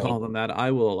 You can playing call them that. I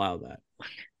will allow that.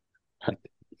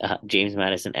 James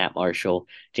Madison at Marshall.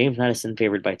 James Madison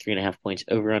favored by 3.5 points,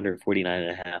 over under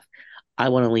 49.5. I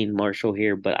want to lean Marshall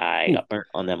here, but I got burnt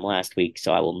on them last week,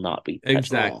 so I will not be touching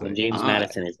Exactly. them. James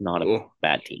Madison is not a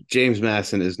bad team. James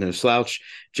Madison is no slouch.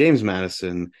 James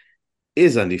Madison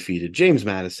is undefeated. James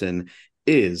Madison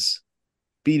is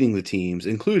beating the teams,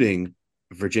 including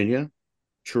Virginia,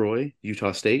 Troy,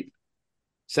 Utah State,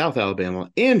 South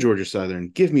Alabama, and Georgia Southern.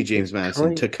 Give me James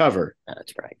Madison to cover.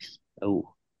 That's Bryce.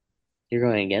 Oh, you're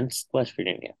going against West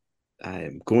Virginia. I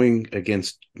am going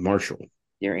against Marshall.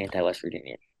 You're anti-West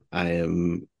Virginia. I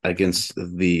am against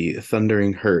the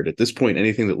Thundering Herd. At this point,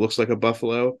 anything that looks like a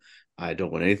Buffalo, I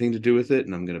don't want anything to do with it,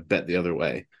 and I'm going to bet the other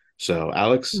way. So,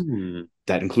 Alex,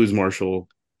 that includes Marshall.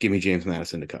 Give me James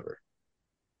Madison to cover.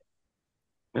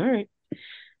 All right.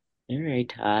 All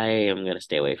right. I am going to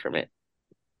stay away from it.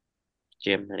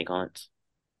 Jim, any comments?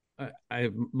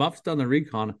 Muff's done the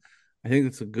recon. I think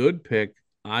it's a good pick.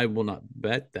 I will not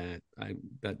bet that. I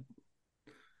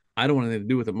don't want anything to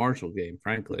do with the Marshall game,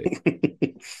 frankly.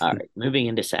 All right. Moving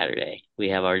into Saturday, we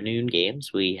have our noon games.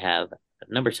 We have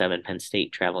number 7 Penn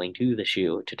State traveling to the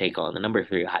Shoe to take on the number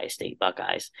 3 Ohio State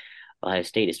Buckeyes. Ohio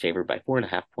State is favored by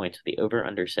 4.5 points with the over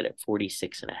under set at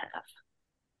 46.5.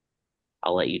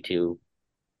 I'll let you two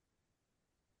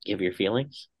give your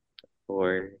feelings.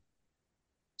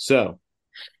 So,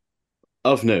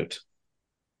 of note,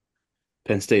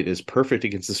 Penn State is perfect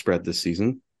against the spread this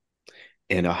season,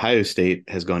 and Ohio State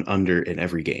has gone under in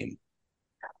every game.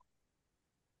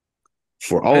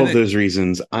 For all of those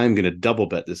reasons, I'm going to double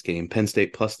bet this game. Penn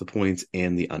State plus the points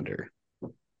and the under.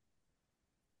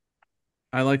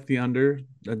 I like the under.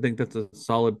 I think that's a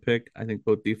solid pick. I think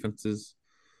both defenses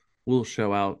will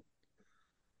show out.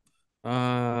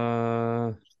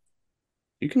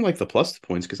 You can like the plus the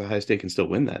points because Ohio State can still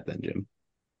win that then, Jim.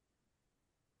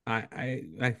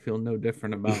 I feel no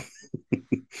different about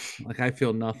like I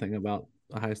feel nothing about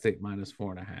Ohio State minus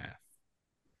 4.5.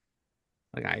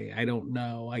 Like I don't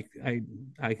know.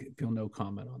 I feel no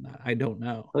comment on that. I don't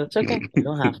know. Well, it's okay. You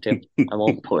don't have to. I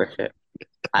won't force it.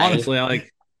 Honestly,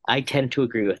 I tend to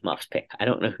agree with Muff's pick. I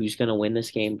don't know who's going to win this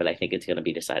game, but I think it's going to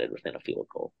be decided within a field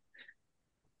goal.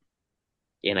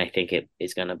 And I think it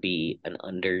is going to be an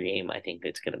under game. I think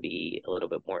it's going to be a little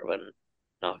bit more of an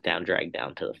knock down, drag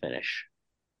down to the finish.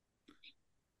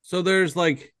 So there's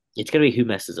It's gonna be who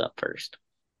messes up first.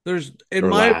 in Or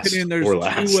my last. opinion, Or there's two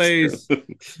last. ways.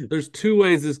 There's two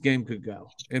ways this game could go.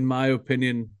 In my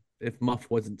opinion, if Muff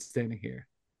wasn't standing here,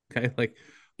 okay,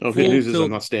 Well, good full news is I'm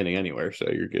tilt, not standing anywhere, so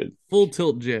you're good. full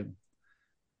tilt Jim.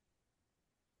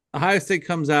 Ohio State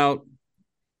comes out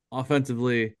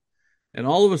offensively, and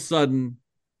all of a sudden,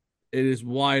 it is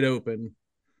wide open,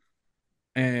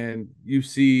 and you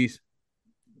see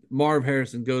Marv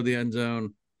Harrison go to the end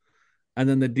zone, and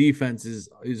then the defense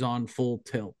is on full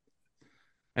tilt,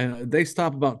 and they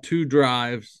stop about 2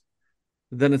 drives.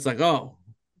 Then it's like, oh,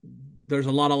 there's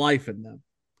a lot of life in them.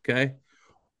 Okay.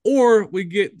 Or we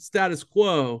get status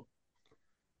quo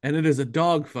and it is a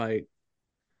dogfight.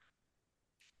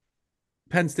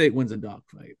 Penn State wins a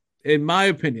dogfight. In my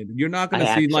opinion, you're not going I to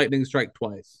see actually lightning strike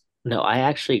twice. No, I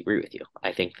actually agree with you.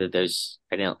 I think that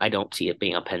I don't see it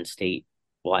being a Penn State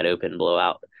wide open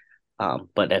blowout.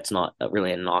 But that's not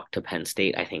really a knock to Penn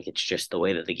State. I think it's just the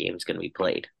way that the game's going to be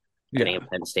played. I think Yeah. if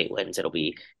Penn State wins, it'll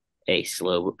be a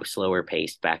slower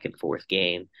paced back and forth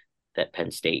game that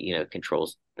Penn State,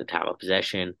 controls the time of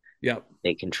possession. Yep.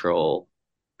 They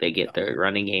get their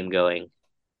running game going.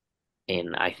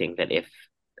 And I think that if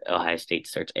Ohio State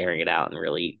starts airing it out and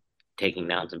really taking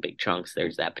down some big chunks,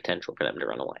 there's that potential for them to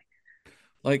run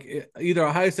away. Either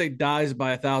Ohio State dies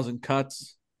by 1,000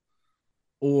 cuts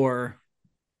or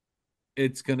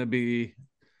it's going to be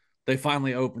they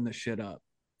finally open the shit up.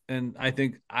 And I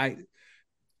think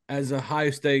as a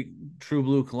Ohio State True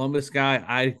Blue Columbus guy,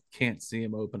 I can't see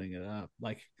him opening it up.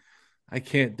 I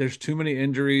can't. There's too many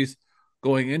injuries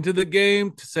going into the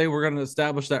game to say we're going to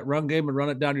establish that run game and run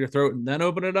it down your throat and then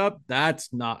open it up.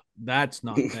 That's not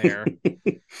there.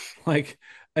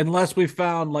 Unless we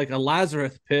found a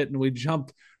Lazarus pit and we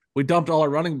dumped all our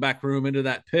running back room into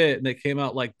that pit and they came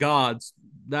out like gods.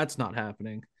 That's not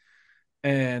happening.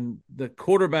 And the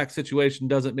quarterback situation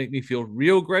doesn't make me feel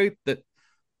real great that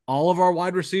all of our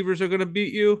wide receivers are going to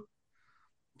beat you.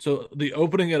 So the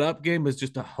opening it up game is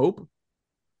just a hope.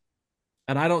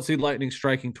 And I don't see lightning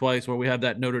striking twice where we have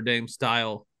that Notre Dame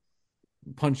style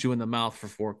punch you in the mouth for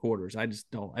 4 quarters. I just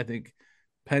don't. I think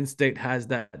Penn State has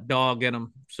that dog in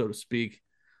them, so to speak,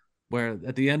 where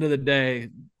at the end of the day,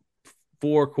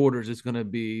 4 quarters is going to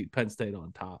be Penn State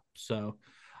on top. So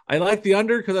I like the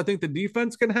under because I think the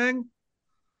defense can hang.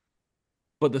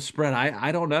 But the spread,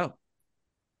 I don't know.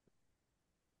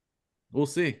 We'll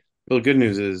see. Well, the good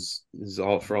news is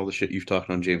all for all the shit you've talked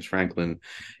on James Franklin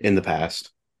in the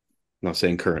past. I'm not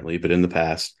saying currently, but in the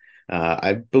past,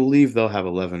 I believe they'll have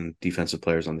 11 defensive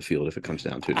players on the field if it comes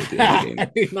down to it at the end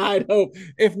of the game. I'd hope.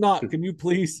 If not, can you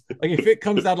please, if it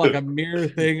comes out like a mirror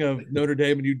thing of Notre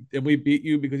Dame and we beat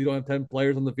you because you don't have 10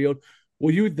 players on the field,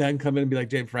 will you then come in and be like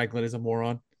James Franklin is a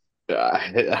moron?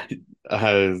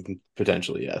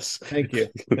 Potentially, yes. Thank you.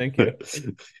 Thank you.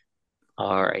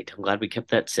 All right. I'm glad we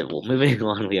kept that civil. Moving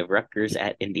on, we have Rutgers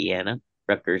at Indiana.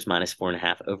 Rutgers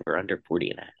 -4.5 over under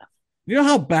 40.5. You know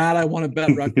how bad I want to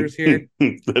bet Rutgers here?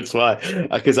 That's why,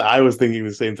 because I was thinking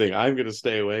the same thing. I'm going to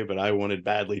stay away, but I wanted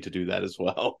badly to do that as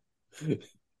well.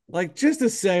 Just to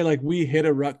say, we hit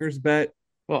a Rutgers bet.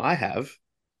 Well, I have.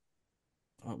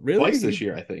 Really? Twice this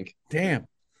year, I think. At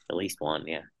least one,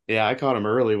 yeah. Yeah, I caught them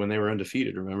early when they were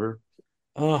undefeated, remember?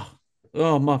 Oh,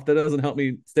 Muff, that doesn't help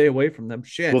me stay away from them.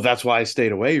 Shit. Well, that's why I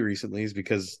stayed away recently, is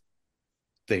because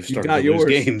they've started to yours.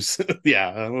 lose games.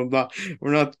 Yeah,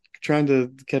 we're not trying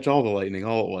to catch all the lightning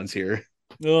all at once here.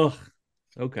 Oh,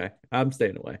 okay. I'm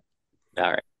staying away.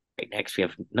 All right. Next, we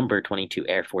have number 22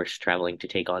 Air Force traveling to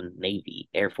take on Navy.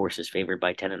 Air Force is favored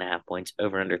by 10.5 points,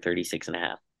 over under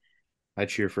 36.5. I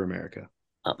cheer for America.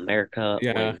 America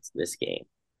wins this game.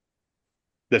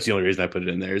 That's the only reason I put it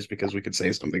in there, is because we could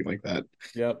say something like that.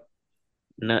 Yep.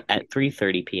 At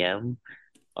 3:30 p.m.,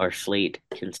 our slate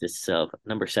consists of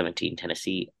number 17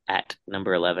 Tennessee at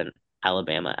number 11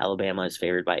 Alabama. Alabama is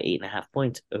favored by 8.5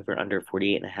 points, over under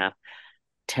 48.5.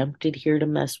 Tempted here to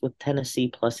mess with Tennessee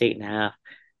plus 8.5.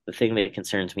 The thing that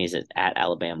concerns me is that at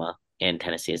Alabama, and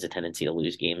Tennessee has a tendency to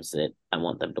lose games that I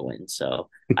want them to win. So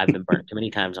I've been burnt too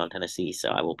many times on Tennessee, so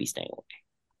I will be staying away.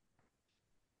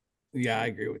 Yeah, I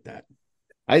agree with that.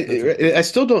 I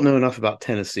still don't know enough about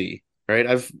Tennessee, right?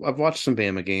 I've watched some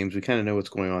Bama games. We kind of know what's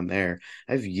going on there.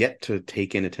 I've yet to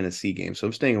take in a Tennessee game, so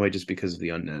I'm staying away just because of the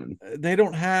unknown. They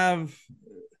don't have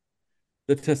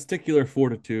the testicular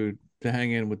fortitude to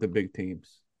hang in with the big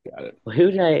teams. Got it. Well,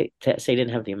 who did I say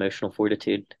didn't have the emotional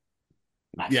fortitude?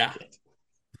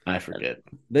 I forget.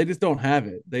 They just don't have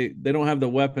it. They don't have the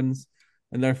weapons,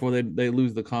 and therefore they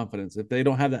lose the confidence. If they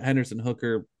don't have that Henderson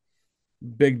Hooker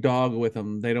big dog with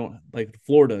them, they don't, the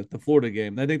Florida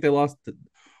game. I think they lost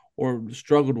or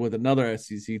struggled with another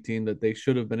SEC team that they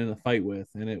should have been in a fight with,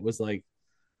 and it was like,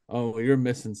 oh, you're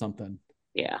missing something.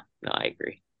 Yeah, no, I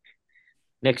agree.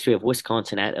 Next, we have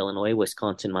Wisconsin at Illinois.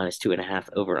 Wisconsin minus 2.5,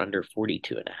 over under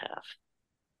 42.5.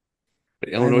 But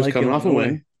I Illinois is like coming off a Illinois.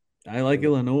 win. I like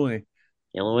Illinois.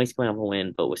 Illinois is going to have a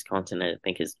win, but Wisconsin, I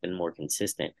think, has been more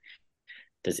consistent.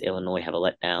 Does Illinois have a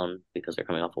letdown because they're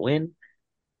coming off a win?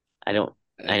 I don't.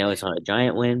 I know it's not a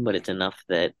giant win, but it's enough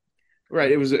that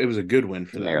Right. It was a good win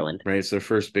for them. Maryland. Right. It's their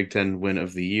first Big Ten win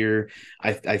of the year.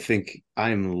 I think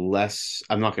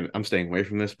I'm staying away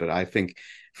from this, but I think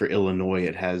for Illinois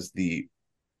it has the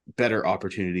better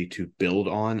opportunity to build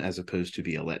on as opposed to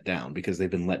be a letdown because they've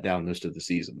been let down most of the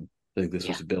season. I think this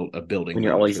was a building When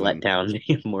you're moment always for let them.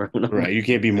 down, more of an Right. You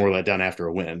can't be more let down after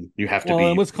a win. You have to Well,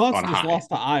 and be Wisconsin on just high. lost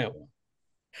to Iowa.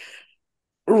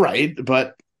 Right.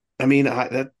 But I mean,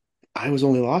 that Iowa's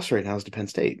only loss right now is to Penn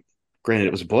State. Granted,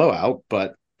 it was a blowout,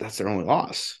 but that's their only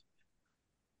loss.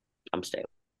 I'm staying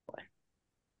away.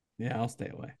 Yeah, I'll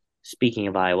stay away. Speaking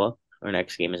of Iowa, our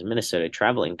next game is Minnesota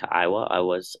traveling to Iowa. I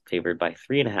was favored by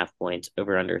 3.5 points,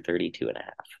 over under 32.5.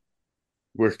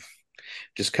 We're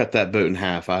just cut that boat in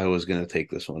half. Iowa's going to take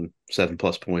this one.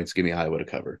 7+ points. Give me Iowa to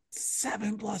cover.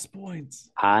 7+ points.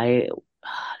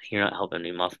 You're not helping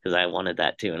me, Muff, because I wanted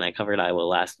that too, and I covered Iowa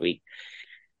last week.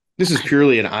 This is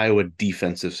purely an Iowa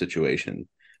defensive situation.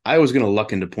 Iowa's going to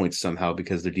luck into points somehow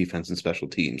because their defense and special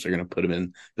teams are going to put them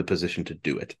in the position to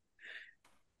do it.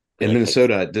 And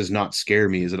Minnesota does not scare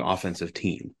me as an offensive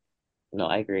team. No,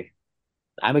 I agree.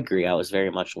 I agree. I was very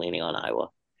much leaning on Iowa.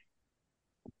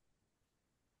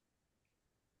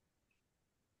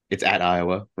 It's at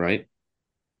Iowa, right?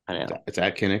 I know. It's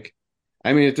at Kinnick.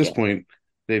 I mean, at this point,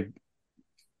 the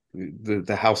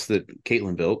house that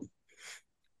Caitlin built.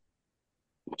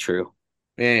 True.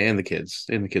 And the kids.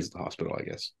 And the kids at the hospital, I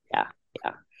guess. Yeah.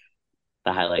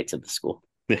 The highlights of the school.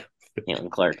 Yeah.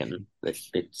 And Clark and the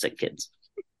sick kids.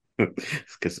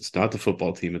 Because it's not the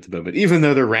football team at the moment, even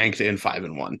though they're ranked in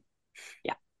 5-1.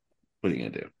 Yeah. What are you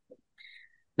gonna do?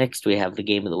 Next, we have the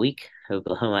game of the week.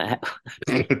 Oklahoma.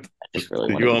 I just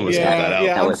really You almost got that out.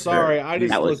 Yeah, I'm sorry. I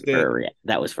just looked at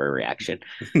that was for a reaction.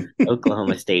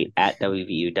 Oklahoma State at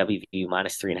WVU. WVU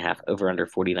minus 3.5, over under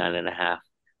 49.5.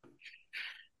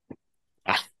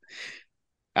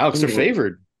 Alex, they're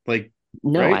favored. Like,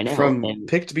 no, right? I know. From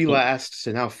picked to be last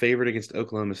to now favored against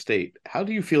Oklahoma State. How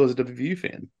do you feel as a WVU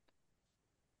fan?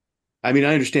 I mean,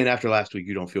 I understand after last week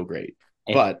you don't feel great,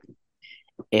 but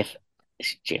if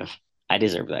Jim, I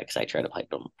deserve that because I try to hype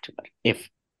them too much. If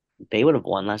they would have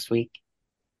won last week,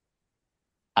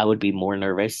 I would be more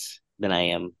nervous than I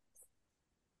am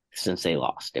since they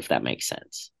lost, if that makes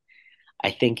sense. I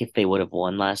think if they would have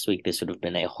won last week, this would have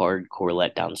been a hardcore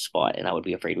letdown spot, and I would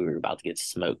be afraid we were about to get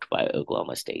smoked by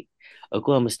Oklahoma State.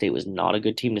 Oklahoma State was not a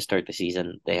good team to start the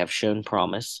season. They have shown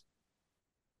promise.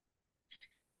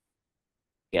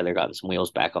 Yeah, they're gotten some wheels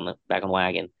back on the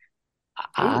wagon.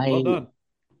 well done.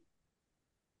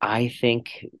 I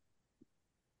think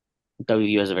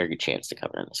WU has a very good chance to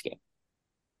cover in this game.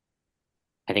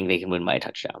 I think they can win by a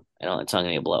touchdown. I know it's not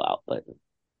going to be a blowout, but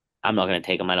I'm not going to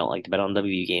take them. I don't like to bet on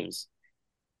WU games.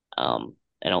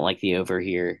 I don't like the over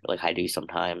here like I do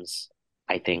sometimes.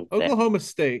 I think Oklahoma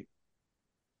State.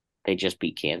 They just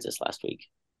beat Kansas last week.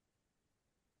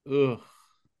 Ugh.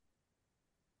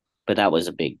 But that was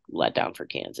a big letdown for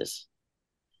Kansas.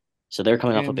 So they're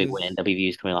coming off a big win. WVU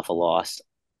is coming off a loss.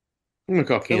 I'm gonna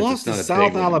call Kansas. They lost to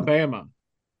South Alabama.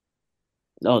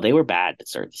 No, they were bad to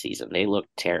start the season. They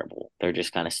looked terrible. They're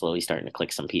just kind of slowly starting to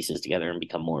click some pieces together and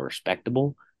become more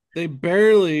respectable. They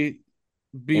barely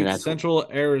beat Central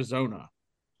Arizona.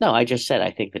 No, I just said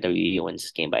I think the WVU wins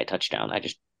this game by a touchdown. I'm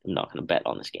not going to bet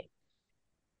on this game.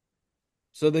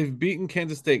 So they've beaten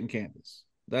Kansas State and Kansas.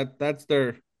 That's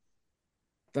their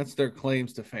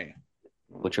claims to fame,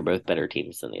 which are both better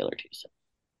teams than the other two. So.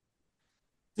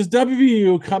 Does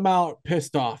WVU come out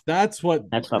pissed off? That's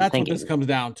what this comes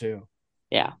down to.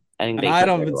 Yeah, I think I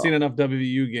haven't seen enough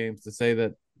WVU games to say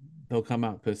that they'll come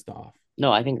out pissed off.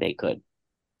 No, I think they could.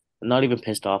 Not even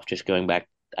pissed off, just going back.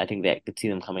 I think that I could see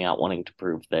them coming out wanting to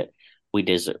prove that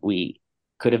we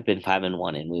could have been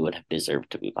 5-1 and we would have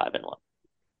deserved to be 5-1.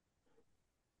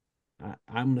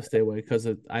 I'm going to stay away because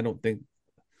I think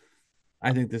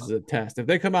this is a test. If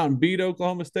they come out and beat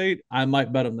Oklahoma State, I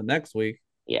might bet them the next week.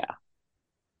 Yeah.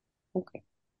 Okay.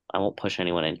 I won't push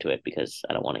anyone into it because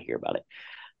I don't want to hear about it.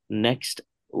 Next,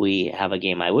 we have a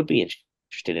game I would be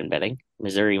interested in betting.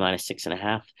 Missouri minus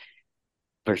 6.5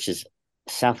 versus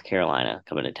South Carolina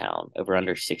coming to town, over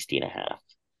under 60.5.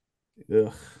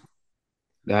 Ugh.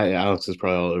 Alex is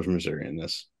probably all over Missouri in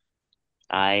this.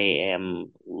 I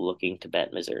am looking to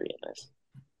bet Missouri in this.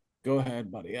 Go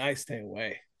ahead, buddy. I stay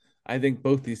away. I think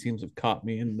both these teams have caught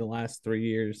me in the last 3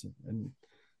 years, and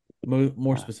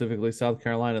more Uh, specifically, South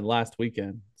Carolina last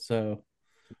weekend. So,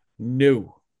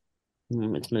 no.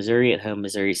 it's Missouri at home.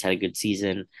 Missouri's had a good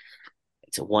season.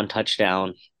 It's a one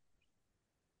touchdown.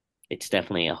 It's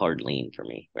definitely a hard lean for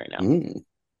me right now.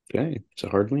 Okay, it's a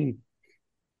hard lean.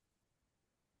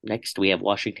 Next, we have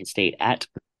Washington State at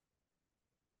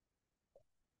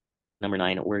number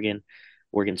 9, Oregon.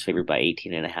 Oregon's favored by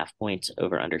 18.5 points,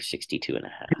 over under 62.5.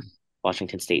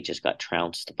 Washington State just got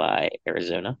trounced by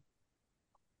Arizona.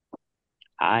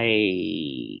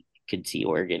 I could see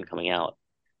Oregon coming out,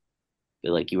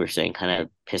 like you were saying, kind of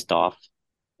pissed off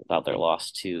about their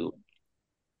loss to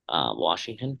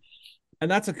Washington. And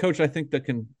that's a coach I think that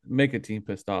can make a team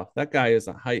pissed off. That guy is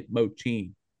a hype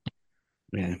machine.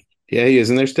 Yeah. Yeah, he is.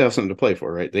 And they still have something to play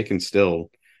for, right? They can still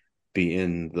be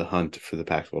in the hunt for the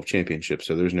Pac-12 championship.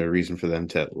 So there's no reason for them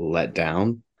to let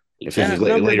down. If this And is at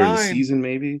number later in the nine, season,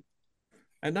 maybe.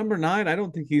 at number 9, I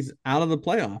don't think he's out of the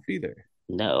playoff either.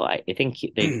 No, I think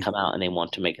they come out and they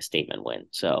want to make a statement win.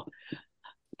 So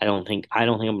I don't think I'm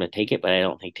going to take it, but I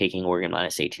don't think taking Oregon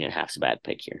minus 18.5 is a bad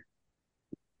pick here.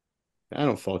 I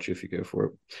don't fault you if you go for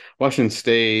it. Washington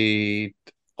State,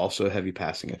 also a heavy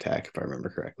passing attack, if I remember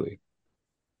correctly.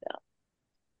 Yeah.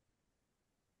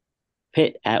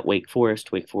 Pitt at Wake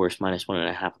Forest. Wake Forest minus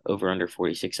 1.5, over under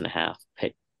 46.5.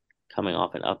 Pitt coming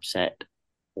off an upset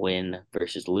win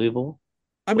versus Louisville.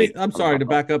 I mean, I'm sorry to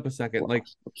back up a second. Like,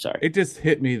 sorry, it just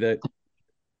hit me that,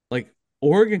 like,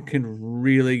 Oregon can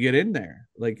really get in there,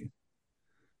 like,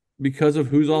 because of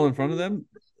who's all in front of them.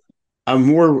 I'm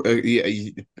more,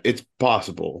 yeah, it's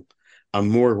possible. I'm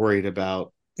more worried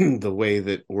about the way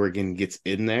that Oregon gets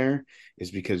in there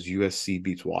is because USC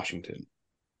beats Washington.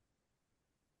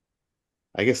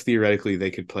 I guess theoretically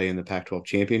they could play in the Pac-12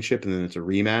 championship and then it's a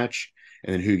rematch.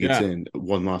 And then who gets Yeah. in?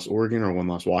 One loss Oregon or one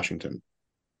loss Washington?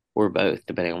 or both,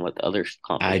 depending on what the other I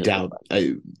conferences look doubt,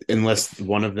 like. unless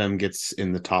one of them gets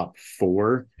in the top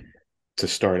 4 to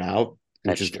start out,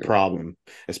 which That's is the true. problem,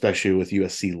 especially with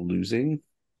USC losing.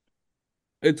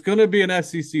 It's going to be an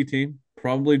SEC team,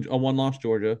 probably a one-loss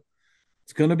Georgia.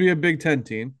 It's going to be a Big Ten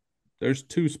team. There's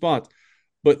 2 spots,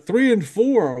 but 3 and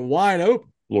 4 are wide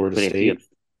open. Florida But State.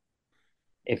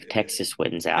 if Texas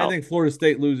wins I out, think Florida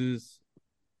State loses.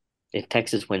 if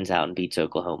Texas wins out and beats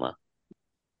Oklahoma,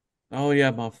 Oh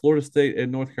yeah, but Florida State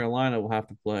and North Carolina will have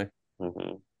to play.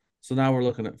 mm-hmm. So now we're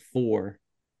looking at 4.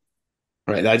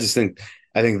 Right. I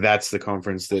think that's the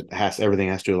conference that everything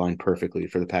has to align perfectly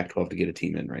for the Pac-12 to get a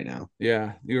team in right now.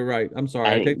 Yeah, you're right. I'm sorry.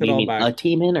 I take Do that you all mean back. a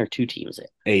team in or 2 teams in?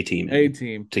 A team in A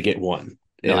team. to get one.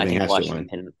 No, I Everything think has to align.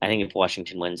 Washington. I think if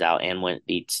Washington wins out and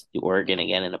beats Oregon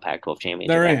again in a Pac-12 championship,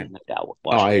 They're I in. think that Oh,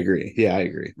 I Washington. agree. Yeah, I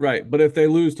agree. Right. But if they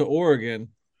lose to Oregon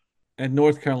and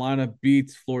North Carolina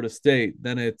beats Florida State,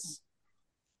 then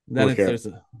North, Car- there's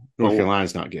a North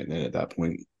Carolina's not getting in at that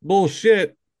point.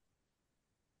 bullshit.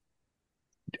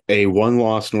 A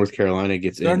one-loss North Carolina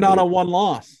gets They're in. not a one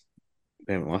loss.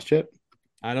 They haven't lost yet.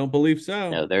 I don't believe so.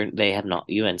 No, they have not.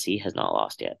 UNC has not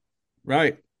lost yet.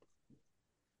 Right.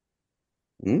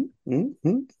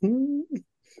 Mm-hmm.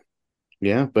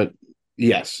 Yeah, but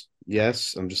yes.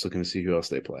 I'm just looking to see who else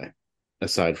they play,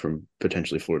 aside from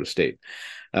potentially Florida State.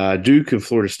 Duke and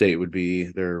Florida State would be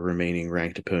their remaining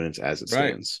ranked opponents as it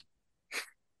stands.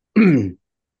 And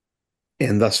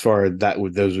thus far,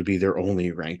 those would be their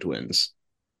only ranked wins.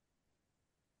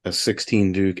 A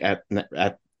 16 Duke at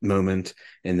moment,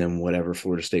 and then whatever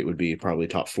Florida State would be, probably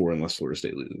top 4 unless Florida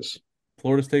State loses.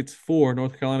 Florida State's 4.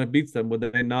 North Carolina beats them. Would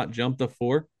they not jump to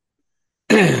 4?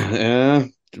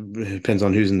 Depends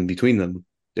on who's in between them.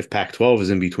 If Pac-12 is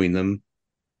in between them,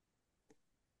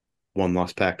 one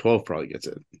lost Pac-12 probably gets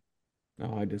it.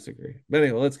 No, I disagree. But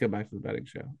anyway, let's get back to the betting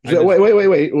show.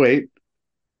 Wait.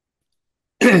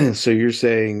 So you're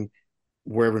saying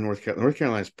wherever North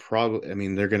Carolina is probably, I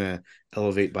mean, they're going to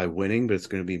elevate by winning, but it's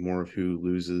going to be more of who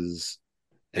loses.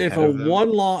 If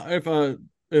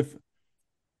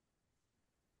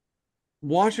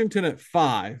Washington at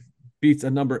 5 beats a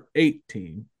number 8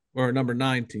 team or a number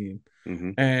 9 team,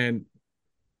 and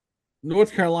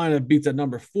North Carolina beats a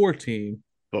number 4 team.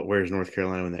 But where's North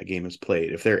Carolina when that game is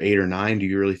played? If they're 8 or 9, do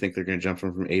you really think they're going to jump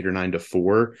from 8 or 9 to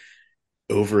 4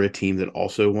 over a team that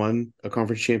also won a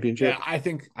conference championship? Yeah, I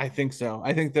think so.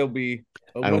 I think they'll be.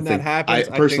 I don't think happens.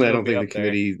 I don't think the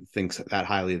committee thinks that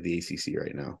highly of the ACC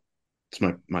right now. It's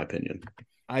my opinion.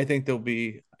 I think they'll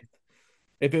be.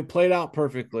 If it played out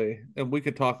perfectly, and we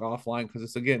could talk offline because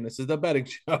this is the betting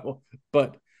show,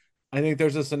 but I think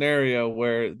there's a scenario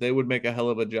where they would make a hell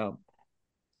of a jump.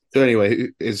 So anyway,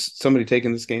 is somebody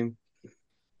taking this game?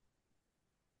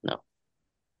 No.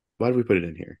 Why did we put it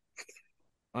in here?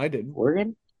 I didn't.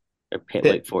 Oregon or Pitt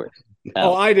Pitt. Wake Forest?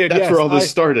 Oh, Oh, I did. That's Yes, where all this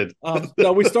started.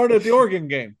 no, we started at the Oregon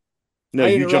game. No, I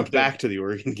you jumped interrupted. back to the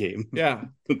Oregon game. Yeah,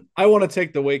 I want to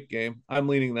take the Wake game. I'm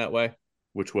leaning that way.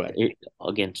 Which way?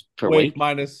 against for Wake Wake,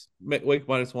 minus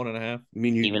 1.5. I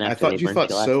mean, even I after they thought you burnt thought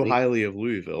you last so week. highly of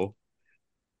Louisville.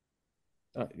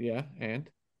 Yeah, and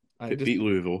Pitt beat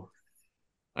Louisville.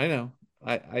 I know.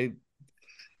 I want to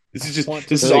This is take off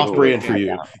Louisville the was Wake brand a for game.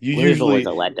 you. letdown. You Louisville was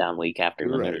usually a letdown week after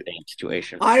the Notre right. Dame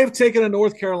situation. I have taken a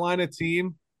North Carolina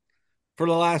team for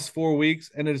the last 4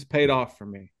 weeks, and it has paid off for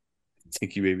me. I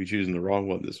think you may be choosing the wrong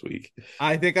one this week.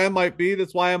 I think I might be.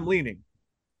 That's why I'm leaning.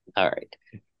 All right.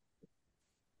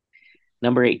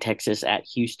 Number 8, Texas at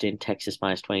Houston. Texas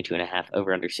minus 22.5,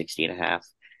 over under 60.5.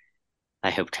 I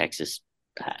hope Texas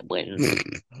wins.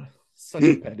 Such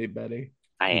a petty Betty.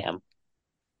 I am.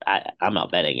 I'm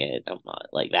not betting it. I'm not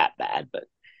like that bad, but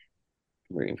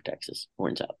I'm rooting for Texas.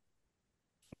 Horns up.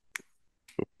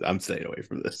 I'm staying away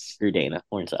from this. Screw Dana.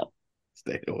 Horns up.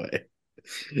 Stay away.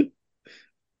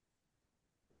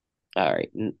 All right.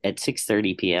 At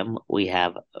 6:30 p.m., we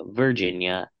have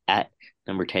Virginia at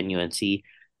number 10 UNC.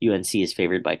 UNC is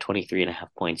favored by 23.5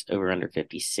 points, over under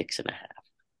 56.5.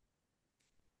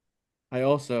 I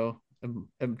also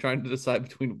am trying to decide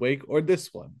between Wake or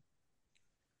this one.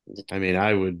 I mean,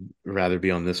 I would rather be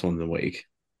on this one than Wake.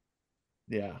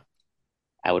 Yeah.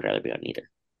 I would rather be on either.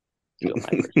 Go my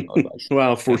personal advice.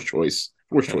 Well, forced choice.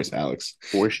 Forced choice, Alex.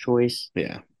 Forced choice,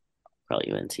 Yeah.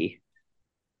 probably UNC.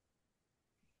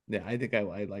 Yeah, I think I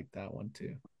like that one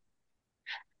too.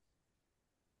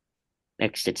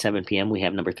 Next at 7 p.m., we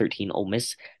have number 13 Ole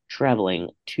Miss traveling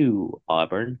to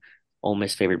Auburn. Ole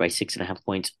Miss favored by 6.5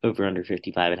 points, over under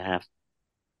 55.5.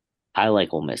 I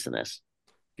like Ole Miss in this.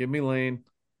 Give me Lane.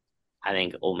 I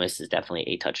think Ole Miss is definitely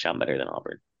a touchdown better than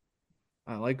Auburn.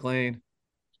 I like Lane.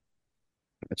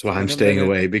 That's why It's I'm been a staying minute.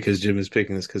 away because Jim is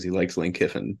picking this because he likes Lane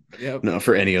Kiffin. Yep. Not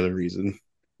for any other reason.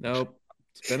 Nope.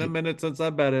 It's been a minute since I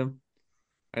bet him.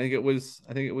 I think it was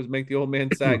make the old man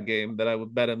sad game that I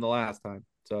would bet him the last time.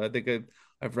 So I think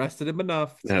I've rested him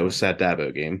enough. That was Sat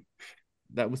Dabo game.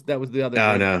 That was the other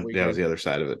Oh game. no, that was the other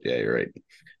side of it. Yeah, you're right.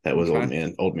 That was old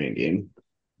man game.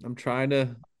 I'm trying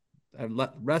to. I've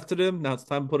rested him. Now it's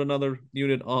time to put another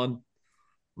unit on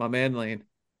my man Lane.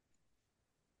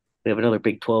 We have another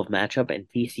Big 12 matchup, and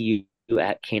TCU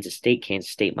at Kansas State.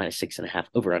 Kansas State minus 6.5,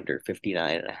 over under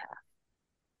 59.5.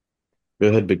 Go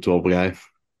ahead, Big 12 guy.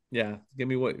 Yeah, give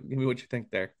me what you think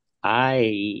there.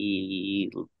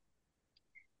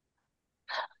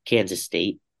 Kansas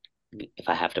State, if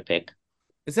I have to pick.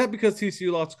 Is that because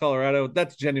TCU lost Colorado?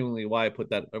 That's genuinely why I put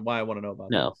that, or why I want to know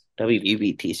about No, WVU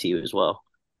beat TCU as well.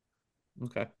 this.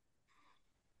 Okay,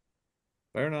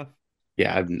 fair enough.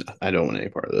 Yeah, I don't want any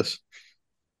part of this.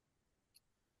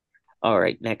 All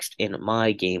right, next in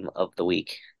my game of the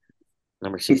week,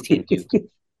 number 16 Duke.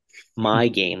 My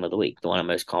game of the week, the one I'm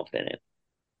most confident in.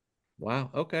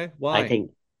 Wow. Okay. Why? I think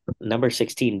number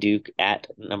 16 Duke at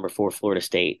number 4 Florida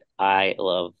State. I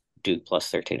love Duke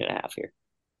plus 13.5 here.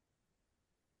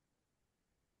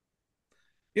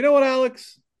 You know what,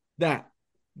 Alex? That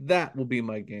will be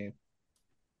my game.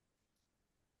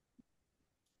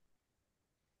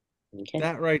 Okay.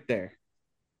 That right there.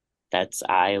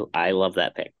 I love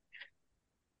that pick.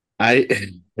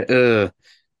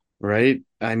 Right.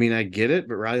 I mean, I get it,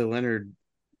 but Riley Leonard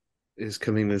is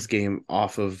coming this game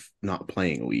off of not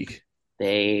playing a week.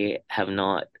 They have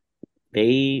not.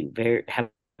 They have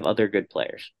other good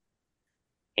players,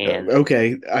 and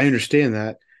okay, I understand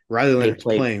that. Riley Leonard's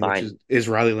played playing, fine. which is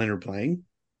Riley Leonard playing?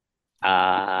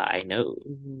 I know.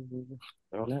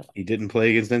 I don't know. He didn't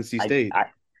play against NC State.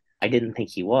 I didn't think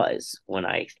he was when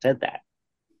I said that.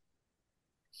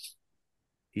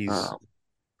 He's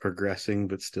progressing,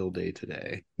 but still day to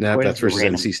day. No, that's According to a versus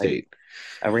random NC State.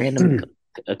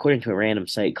 According to a random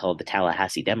site called the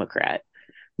Tallahassee Democrat.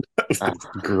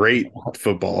 Great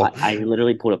football. I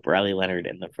literally pulled up Riley Leonard,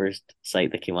 and the first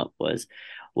site that came up was,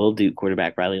 "Will Duke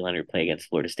quarterback Riley Leonard play against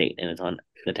Florida State?" And it's on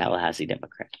the Tallahassee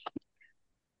Democrat.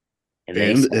 And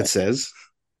it says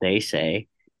they say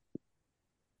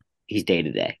he's day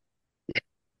to day.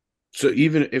 So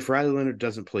even if Riley Leonard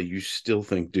doesn't play, you still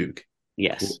think Duke?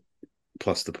 Yes.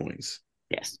 Plus the points.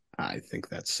 Yes. I think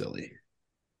that's silly.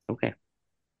 Okay.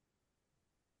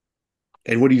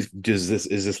 And what is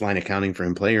this line accounting for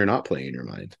him playing or not playing in your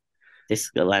mind?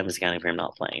 The line was accounting for him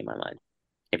not playing in my mind.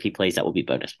 If he plays, that will be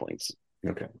bonus points.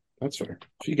 Okay, that's fair.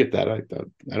 If you get that, I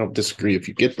don't disagree if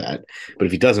you get that. But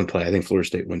if he doesn't play, I think Florida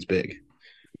State wins big.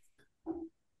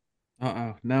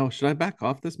 Now, should I back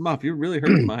off this, Muff? You're really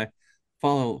hurting my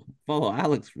follow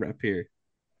Alex rep here.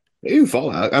 You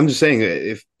fall out. I'm just saying,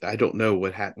 if I don't know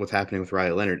what's happening with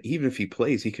Riley Leonard, even if he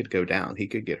plays, he could go down. He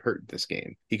could get hurt this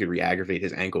game. He could re-aggravate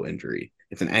his ankle injury.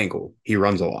 It's an ankle. He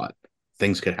runs a lot.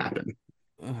 Things could happen.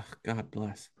 Oh, God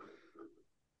bless.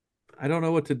 I don't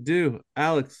know what to do.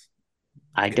 Alex,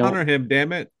 I counter don't. him,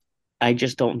 damn it. I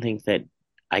just don't think that.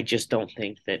 I just don't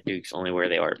think that Duke's only where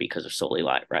they are because of solely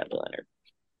Riley Leonard.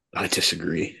 I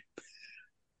disagree.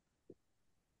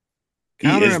 He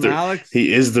Counter is him, the Alex.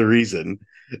 he is the reason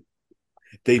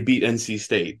they beat NC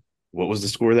State. What was the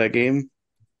score of that game?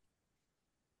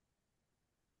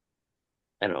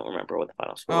 I don't remember what the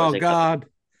final score was. Oh, They covered. God.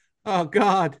 Oh,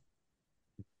 God.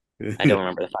 I don't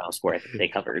remember the final score. I think they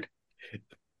covered.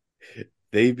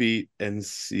 They beat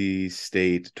NC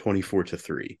State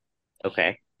 24-3.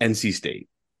 Okay, NC State.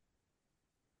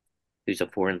 who's a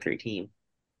 4-3 team?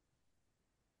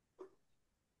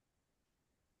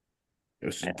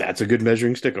 That's a good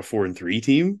measuring stick. A 4-3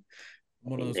 team.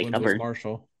 One of those They wins was covered.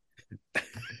 Marshall.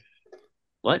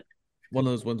 What? One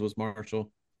of those wins was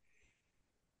Marshall.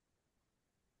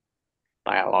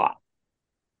 By a lot.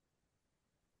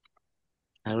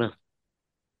 I don't know.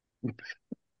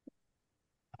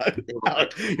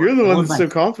 You're the They one won that's by- so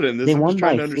confident in this. they I'm won just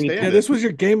trying to by 3 understand Yeah, it. this was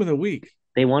your game of the week.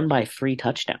 They won by 3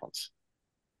 touchdowns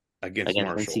against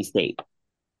against Marshall. NC State.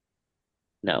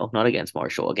 No, not against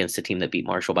Marshall. Against the team that beat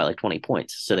Marshall by like 20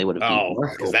 points. So they would have beat Oh,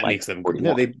 Marshall because that by makes them. 41.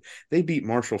 No, they beat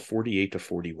Marshall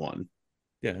 48-41.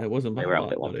 Yeah, it wasn't by They a were up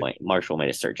lot, at one buddy. point. Marshall made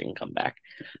a surging comeback.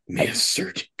 Made a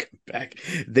surging comeback.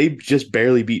 They just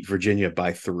barely beat Virginia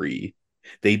by 3.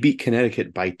 They beat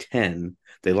Connecticut by 10.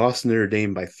 They lost Notre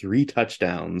Dame by 3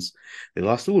 touchdowns. They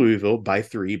lost to Louisville by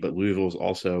 3, but Louisville's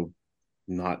also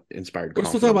not inspired We're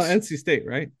still confidence. talking about NC State,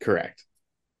 right? Correct.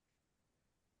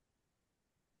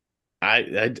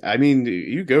 I mean,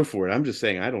 you go for it. I'm just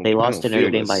saying I don't. They I lost don't to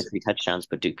Notre feel Dame by this. 3 touchdowns,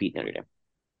 but Duke beat Notre Dame.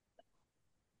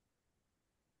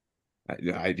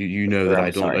 You know that I'm I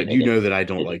don't. sorry, they You didn't. know that I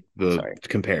don't They like didn't. the Sorry.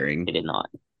 comparing. They did not.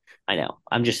 I know.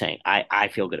 I'm just saying. I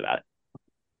feel good about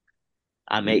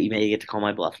it. You may get to call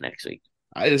my bluff next week.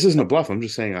 This isn't a bluff. I'm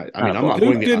just saying. I mean, a I'm not bluff.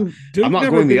 going. Duke I'm not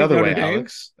never going the beat other Notre way, Dame.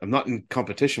 Alex. I'm not in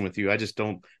competition with you. I just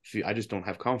don't. I just don't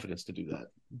have confidence to do that.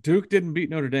 Duke didn't beat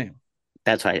Notre Dame.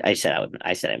 That's why I said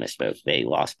I said I misspoke. They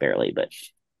lost barely, but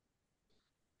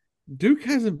Duke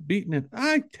hasn't beaten it.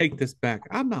 I take this back.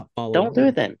 I'm not following. don't do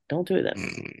it then. Don't do it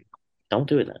then. Don't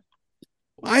do it then.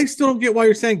 I still don't get why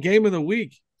you're saying game of the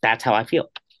week. That's how I feel.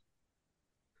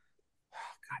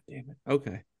 God damn it.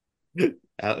 Okay.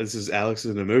 This is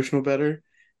Alex's an emotional better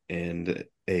and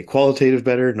a qualitative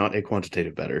better, not a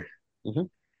quantitative better. Mm-hmm.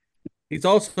 He's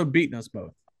also beaten us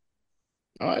both.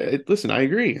 Listen, I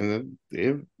agree, and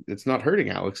it's not hurting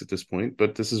Alex at this point.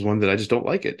 But this is one that I just don't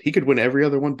like it. He could win every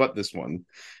other one but this one,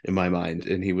 in my mind,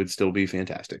 and he would still be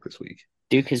fantastic this week.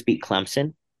 Duke has beat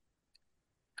Clemson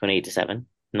 28-7.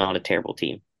 Not a terrible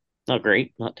team. Not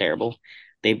great, not terrible.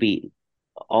 They beat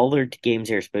all their games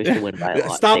they're supposed to win by a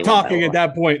lot. Stop talking at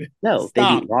that point. No, Stop.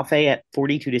 They beat Lafayette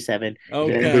 42-7.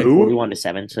 Okay.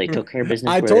 41-7. So they took care of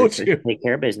business. I told you. Take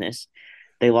care of business.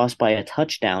 They lost by a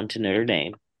touchdown to Notre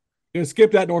Dame. You're gonna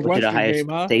skip that Northwestern Ohio game,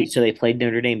 huh? State, so they played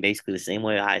Notre Dame basically the same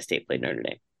way Ohio State played Notre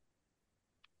Dame.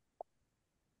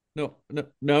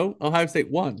 No. Ohio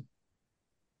State won.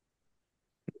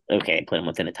 Okay, put them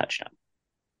within a touchdown.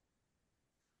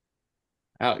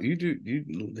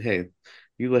 Hey,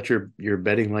 you let your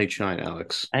betting light shine,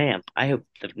 Alex. I am. I hope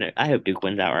Duke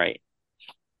wins outright.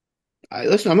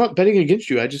 Listen, I'm not betting against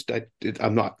you.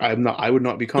 I'm not. I would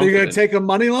not be confident. Are you gonna take a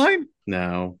money line?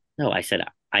 No. No, I said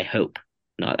I hope.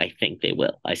 Not I think they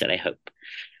will. I said I hope.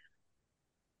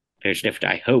 There's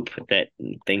different. I hope that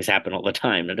things happen all the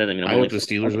time. That doesn't mean I hope the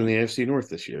Steelers win the AFC North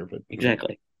this year. But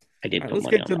exactly. I did. Let's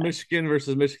get to Michigan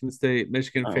versus Michigan State.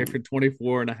 Michigan favored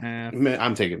 24.5.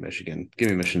 I'm taking Michigan. Give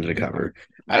me Michigan to cover.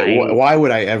 Why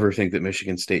would I ever think that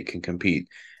Michigan State can compete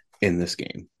in this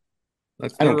game?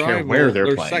 I don't care where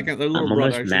they're playing. I'm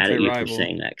almost mad at you for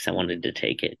saying that because I wanted to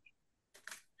take it.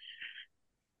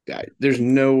 There's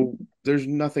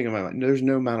nothing in my mind. There's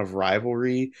no amount of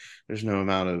rivalry. There's no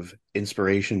amount of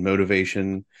inspiration,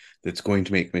 motivation that's going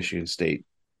to make Michigan State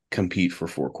compete for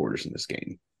 4 quarters in this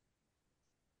game.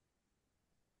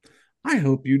 I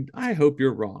hope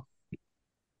you're wrong.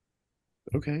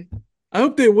 Okay. I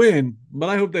hope they win, but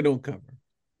I hope they don't cover.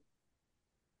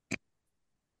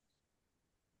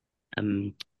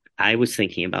 I was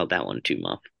thinking about that one too,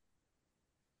 Muff.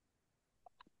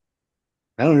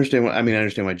 I don't understand I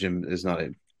understand why Jim is not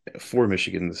for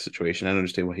Michigan in this situation. I don't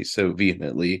understand why he's so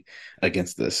vehemently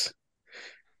against this.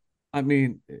 I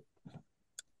mean,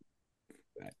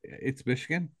 it's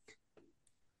Michigan.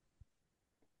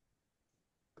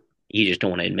 You just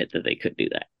don't want to admit that they could do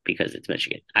that because it's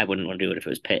Michigan. I wouldn't want to do it if it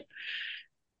was Pitt.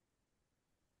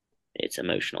 It's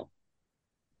emotional.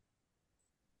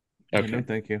 Yeah, Okay. no,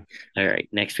 thank you. All right.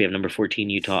 Next, we have number 14,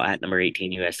 Utah at number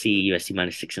 18, USC. USC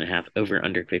minus 6.5, over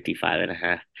under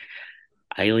 55.5.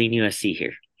 I lean USC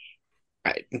here.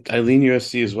 I lean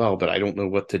USC as well, but I don't know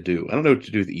what to do. I don't know what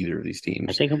to do with either of these I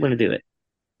teams. think I'm going to do it.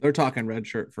 They're talking red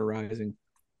shirt for Rising.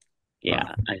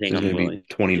 Yeah, I So think he's I'm going to going be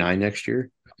 29 next year.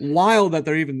 Wild that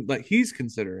they're even like he's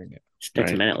considering it.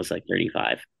 Stetson Right. Bennett was like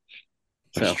 35.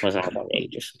 So That's it true. wasn't all about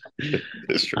ages.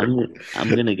 That's true. I'm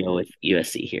going to go with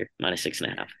USC here, minus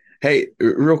 6.5. Hey,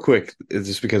 real quick, it's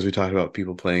just because we talked about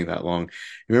people playing that long.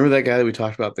 Remember that guy that we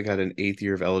talked about that got an 8th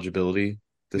year of eligibility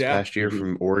this Yeah. past year Mhm.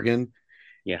 from Oregon?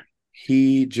 Yeah.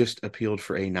 He just appealed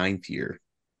for a 9th year,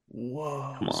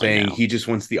 Whoa. Come on saying now. he just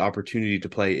wants the opportunity to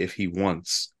play if he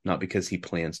wants, not because he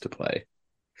plans to play.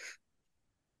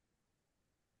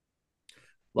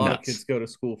 A lot of Nuts. kids go to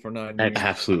school for 9 That's- years.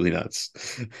 Absolutely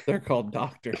nuts. They're called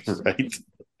doctors. Right?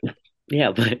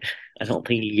 Yeah, but I don't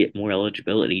think you get more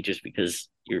eligibility just because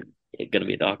you're going to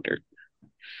be a doctor.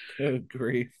 Good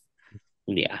grief.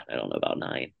 Yeah, I don't know about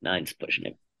 9. 9's pushing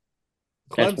it.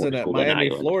 That's more Clemson at school than Miami,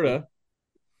 Iowa. Florida.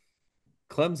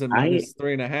 Clemson I minus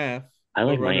 3.5. I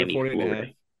like Over under Miami, 40 and a Florida.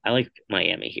 half. I like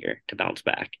Miami here to bounce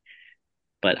back.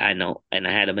 But I know, and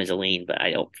I had him as a lean, but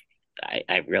I don't.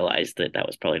 I realized that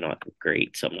was probably not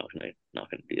great, so I'm not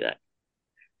gonna do that.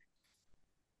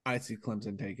 I see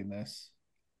Clemson taking this.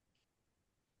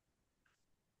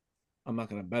 I'm not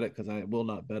going to bet it because I will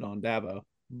not bet on Dabo.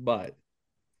 But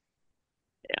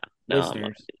Yeah, no, I'm not.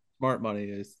 listeners, smart money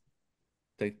is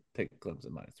take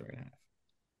Clemson minus 3.5.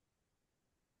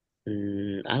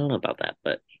 I don't know about that,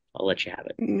 but I'll let you have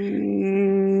it.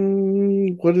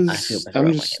 What I feel is better I'm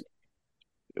about just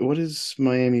what is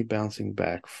Miami bouncing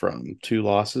back from? 2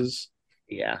 losses?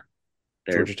 Yeah,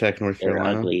 Georgia Tech, North they're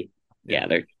Carolina. ugly. Yeah,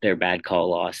 they're bad call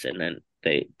loss, and then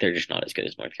they're just not as good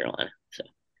as North Carolina. So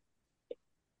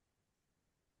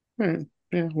Right.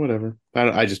 Yeah, whatever.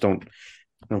 I just don't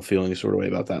feel any sort of way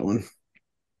about that one.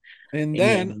 And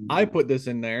then I put this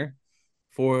in there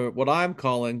for what I'm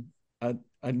calling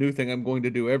a new thing I'm going to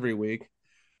do every week.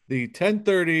 The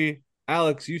 10:30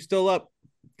 Alex, you still up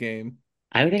game.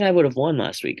 I think I would have won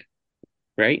last week,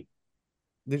 right?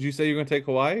 Did you say you're going to take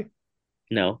Hawaii?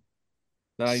 No,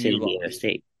 Then you San Diego lost.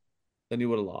 State. Then you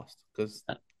would have lost because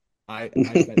Oh. I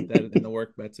bet that in the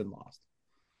work bets and lost.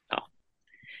 Oh,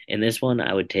 in this one,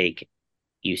 I would take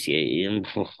UCA.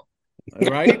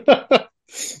 Right?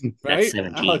 That's Right?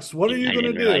 17. Alex, what are you I going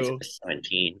to didn't realize it do? was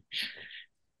 17.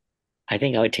 I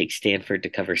think I would take Stanford to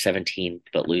cover 17,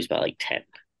 but lose by like 10.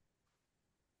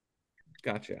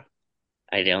 Gotcha.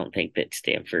 I don't think that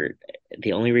Stanford,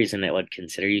 the only reason I would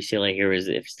consider UCLA here is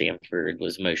if Stanford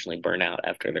was emotionally burnt out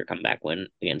after their comeback win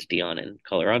against Dion in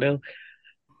Colorado.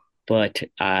 But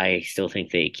I still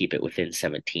think they keep it within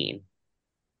 17.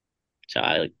 So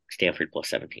I like Stanford plus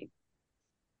 17.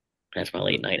 That's my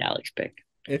late night Alex pick.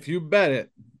 If you bet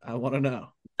it, I want to know.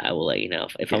 I will let you know.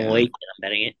 If I'm Yeah. awake and I'm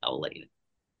betting it, I'll let you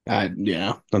know.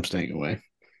 Yeah, I'm staying away.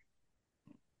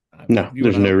 You No, and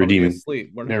there's I will no probably be redeeming,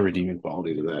 asleep. no redeeming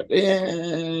quality to that.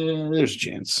 Yeah, there's a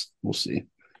chance. We'll see.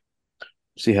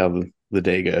 See how the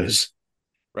day goes.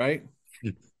 Right?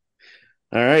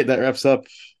 All right, that wraps up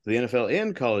the NFL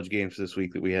and college games this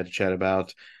week that we had to chat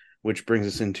about, which brings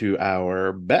us into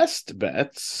our best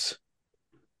bets.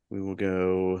 We will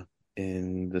go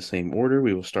in the same order.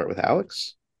 We will start with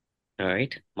Alex. All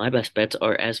right. My best bets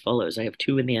are as follows. I have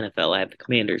 2 in the NFL. I have the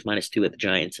Commanders -2 at the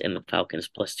Giants and the Falcons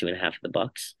 +2.5 at the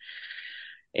Bucks.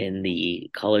 In the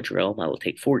college realm, I will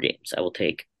take 4 games. I will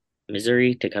take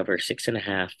Missouri to cover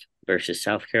 6.5 versus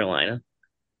South Carolina,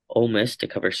 Ole Miss to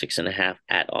cover 6.5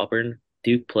 at Auburn,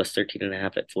 Duke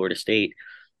 +13.5 at Florida State,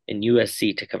 and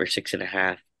USC to cover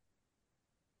 6.5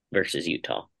 versus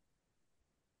Utah.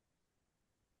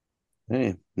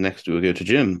 Hey, next we'll go to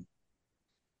Jim.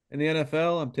 In the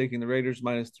NFL, I'm taking the Raiders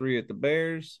 -3 at the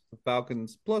Bears, the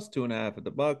Falcons +2.5 at the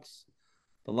Bucks,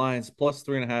 the Lions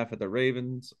 +3.5 at the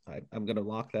Ravens. I'm going to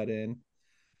lock that in.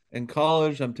 In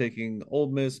college, I'm taking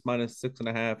Ole Miss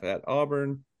 -6.5 at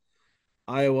Auburn,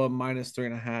 Iowa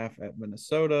 -3.5 at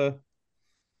Minnesota,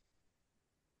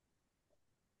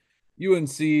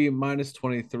 UNC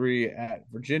 -23 at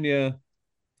Virginia.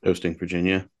 Hosting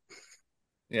Virginia.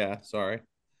 Yeah, sorry.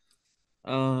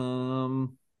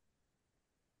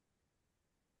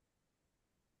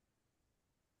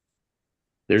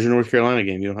 There's your North Carolina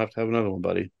game. You don't have to have another one,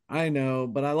 buddy. I know,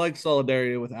 but I like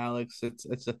solidarity with Alex.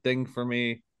 It's a thing for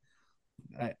me.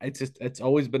 It's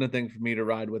always been a thing for me to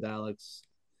ride with Alex.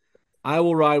 I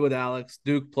will ride with Alex.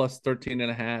 Duke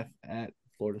 +13.5 at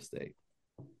Florida State.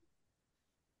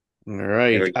 All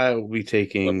right. Very I will be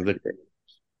taking the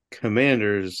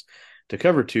Commanders to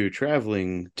cover 2,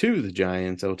 traveling to the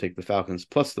Giants. I will take the Falcons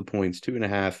plus the points,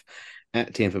 2.5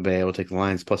 at Tampa Bay. I will take the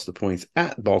Lions plus the points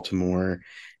at Baltimore.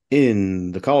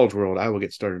 In the college world, I will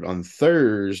get started on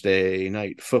Thursday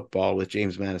night football with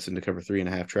James Madison to cover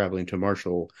 3.5, traveling to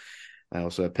Marshall. I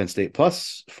also have Penn State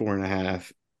plus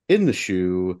 4.5 in the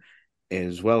shoe,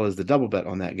 as well as the double bet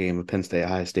on that game of Penn State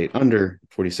Ohio State under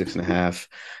 46.5.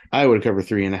 Iowa to cover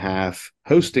 3.5,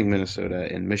 hosting Minnesota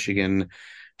and Michigan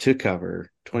to cover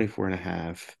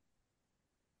 24.5,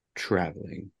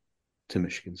 traveling to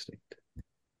Michigan State.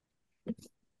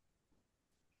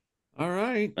 All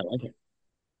right. I like it.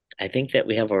 I think that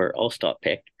we have our all-star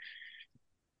pick.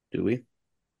 Do we?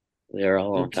 We are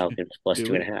all on Falcons plus Do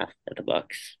two and we? a half at the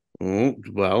Bucks. Oh,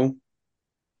 well,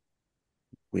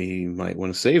 we might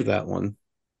want to save that one.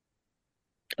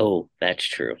 Oh, that's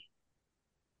true.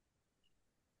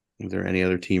 Are there any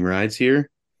other team rides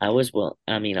here? I'm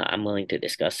willing to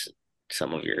discuss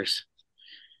some of yours.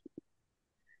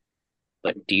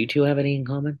 But do you two have any in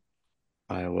common?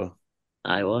 Iowa.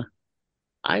 Iowa.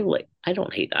 I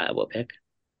don't hate the Iowa pick.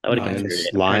 I would have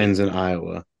considered Lions, it. I'm trying to Lions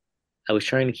and Iowa. I was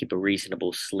trying to keep a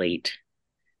reasonable slate,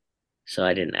 so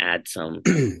I didn't add some,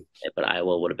 Jim but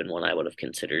Iowa would have been one I would have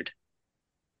considered.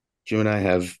 and I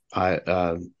have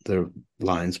the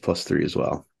Lions plus 3 as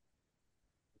well.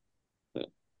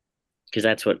 Because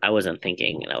that's what I wasn't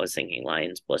thinking, and I was thinking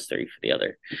Lions plus 3 for the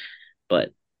other.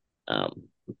 But um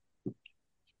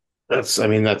That's are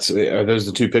those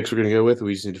the 2 picks we're going to go with?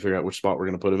 We just need to figure out which spot we're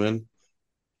going to put them in.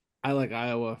 I like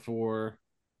Iowa for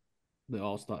the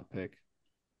all-star pick.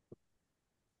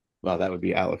 Well, that would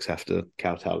be Alex have to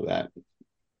kowtow to that.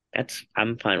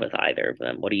 I'm fine with either of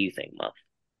them. What do you think, Muff?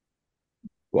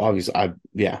 Well, obviously, I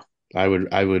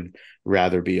would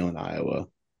rather be on Iowa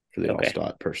for the Okay.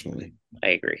 All-Star personally. I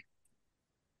agree.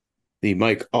 The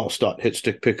Mike All-Star hit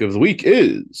stick pick of the week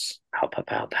is Pow pow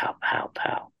pow pow pow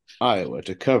pow. Iowa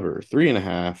to cover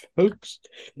 3.5,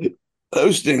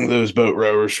 hosting those boat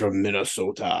rowers from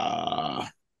Minnesota.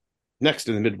 Next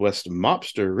in the Midwest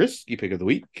Mobster risky pick of the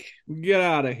week. Get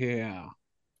out of here.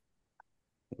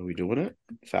 Are we doing it?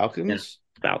 Falcons?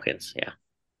 Falcons, yeah.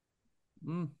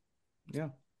 Yeah.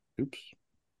 Oops.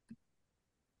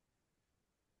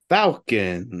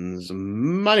 Falcons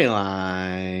money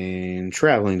line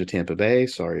traveling to Tampa Bay.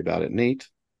 Sorry about it, Nate.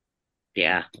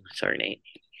 Yeah. Sorry, Nate.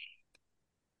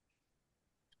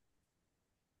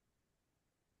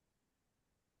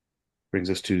 Brings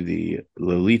us to the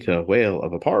Lolita whale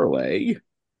of a parlay,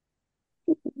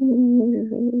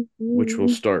 which will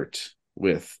start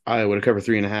with Iowa to cover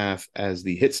 3.5 as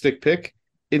the hit stick pick.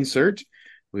 Insert.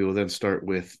 We will then start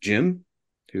with Jim,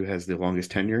 who has the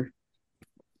longest tenure.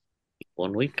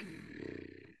 1 week.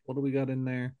 What do we got in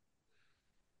there?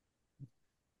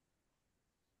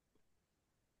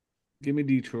 Give me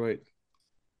Detroit.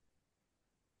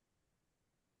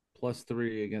 Plus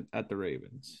 3 again at the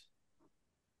Ravens.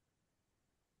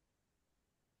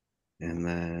 And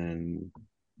then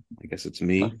I guess it's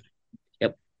me.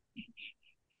 Yep.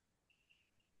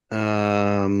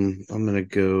 I'm gonna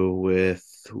go with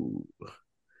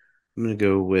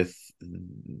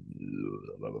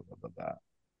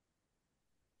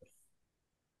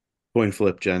coin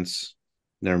flip, gents.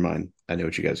 Never mind. I know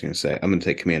what you guys are gonna say. I'm gonna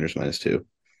take Commanders -2.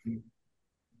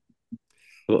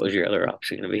 What was your other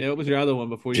option going to be? Yeah, what was your other one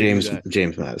before you do that?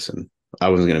 James Madison. I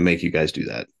wasn't gonna make you guys do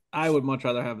that. I would much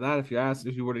rather have that if you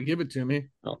were to give it to me.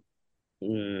 Oh.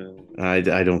 I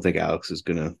don't think Alex is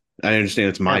gonna. I understand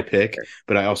it's my pick, sure.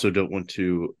 but I also don't want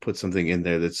to put something in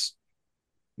there that's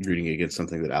rooting against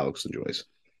something that Alex enjoys.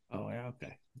 Oh yeah,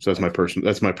 okay. So that's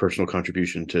my personal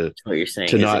contribution to What you're saying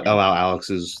to is not allow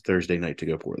Alex's Thursday night to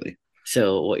go poorly.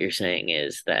 So what you're saying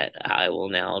is that I will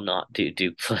now not do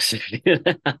Duke plus.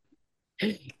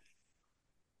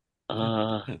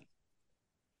 uh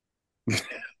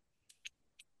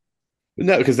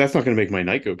No, because that's not going to make my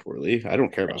night go poorly. I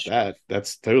don't care about that.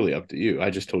 That's totally up to you. I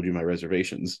just told you my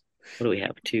reservations. What do we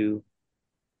have? 2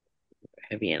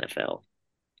 heavy NFL.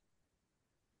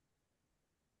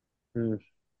 I'm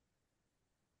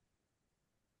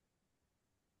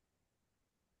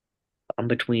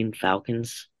between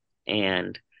Falcons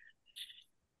and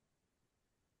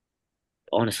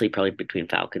honestly probably between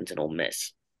Falcons and Ole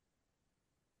Miss.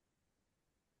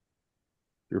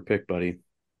 Your pick, buddy.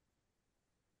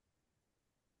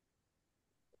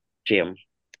 Jim.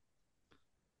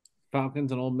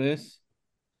 Falcons and Ole Miss.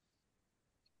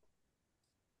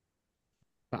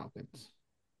 Falcons.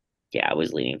 Yeah, I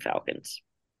was leaning Falcons.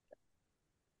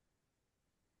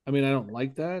 I mean, I don't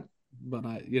like that, but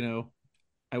I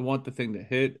want the thing to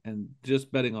hit, and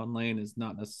just betting on lane is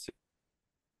not necessarily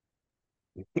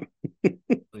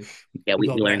Yeah, we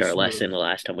The learned our best lesson move. the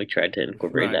last time we tried to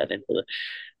incorporate Right. that into the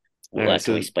All right, last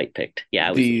time we so spike picked. Yeah,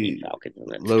 I was leaning the Falcons in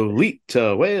that.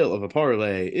 Lolita whale of a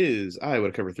parlay is Iowa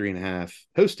to cover 3.5,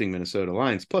 hosting Minnesota.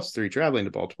 Lions +3, traveling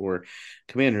to Baltimore.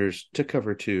 Commanders to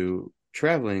cover 2,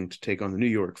 traveling to take on the New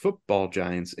York Football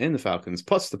Giants, and the Falcons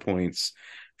plus the points,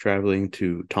 traveling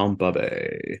to Tampa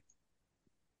Bay.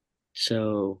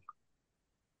 So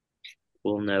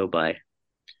we'll know by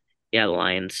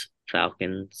Lions,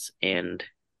 Falcons, and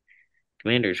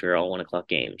Commanders are all 1 o'clock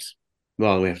games.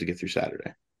 Well, we have to get through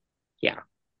Saturday. Yeah.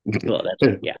 Well,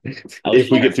 that's yeah.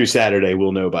 If we get through Saturday,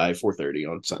 we'll know by 4:30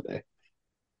 on Sunday.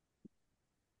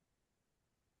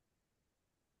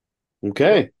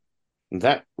 Okay.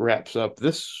 That wraps up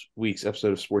this week's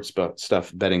episode of Sports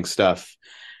Stuff, Betting Stuff.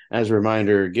 As a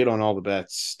reminder, get on all the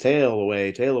bets. Tail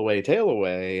away, tail away, tail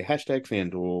away. Hashtag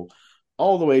FanDuel.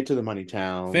 All the way to the money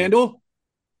town. FanDuel?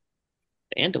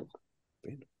 FanDuel.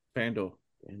 FanDuel.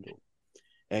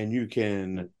 And you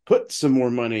can put some more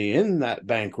money in that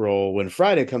bankroll when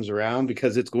Friday comes around,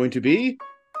 because it's going to be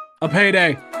a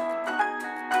payday.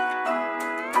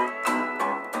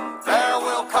 There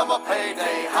will come a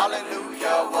payday.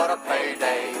 Hallelujah, what a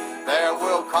payday. There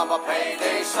will come a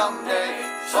payday someday.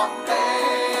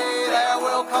 Someday there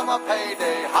will come a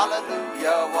payday.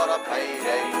 Hallelujah, what a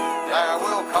payday. There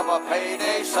will come a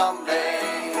payday someday.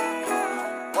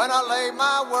 When I lay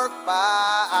my work by,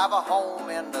 I have a home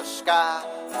in the sky.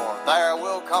 For there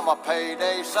will come a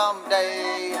payday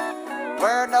someday,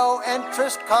 where no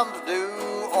interest comes due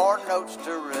or notes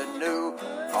to renew.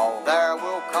 Oh, there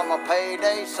will come a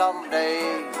payday someday.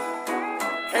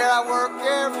 Here I work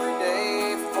every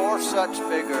day for such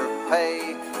bigger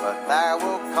pay, but there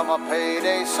will come a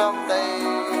payday someday.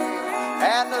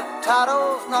 And the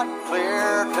title's not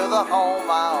clear to the home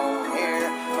I own here,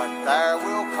 but there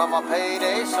will come a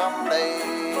payday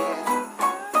someday.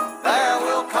 There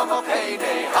will come a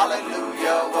payday,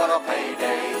 hallelujah, what a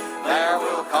payday. There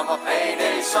will come a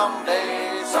payday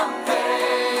someday,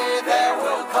 someday. There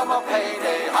will come a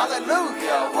payday,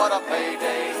 hallelujah, what a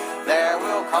payday. There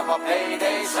will come a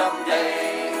payday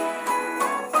someday.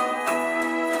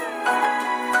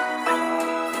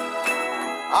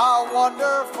 Our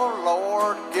wonderful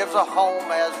Lord gives a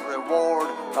home as reward,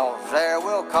 'cause there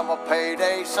will come a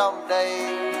payday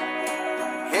someday.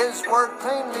 His word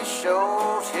plainly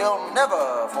shows He'll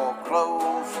never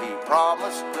foreclose. He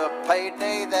promised a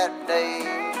payday that day.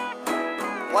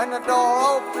 When the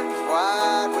door opens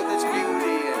wide with its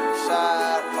beauty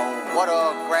inside, oh, what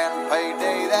a grand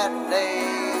payday that day.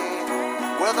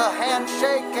 With a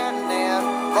handshake and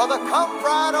then, brother, come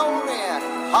right on in.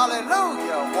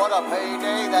 Hallelujah, what a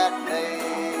payday that day.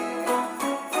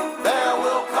 There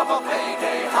will come a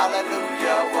payday,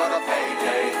 hallelujah, what a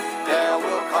payday. There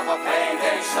will come a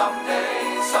payday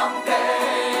someday,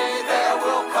 someday. There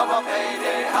will come a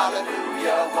payday,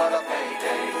 hallelujah, what a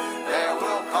payday. There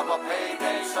will come a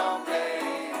payday someday.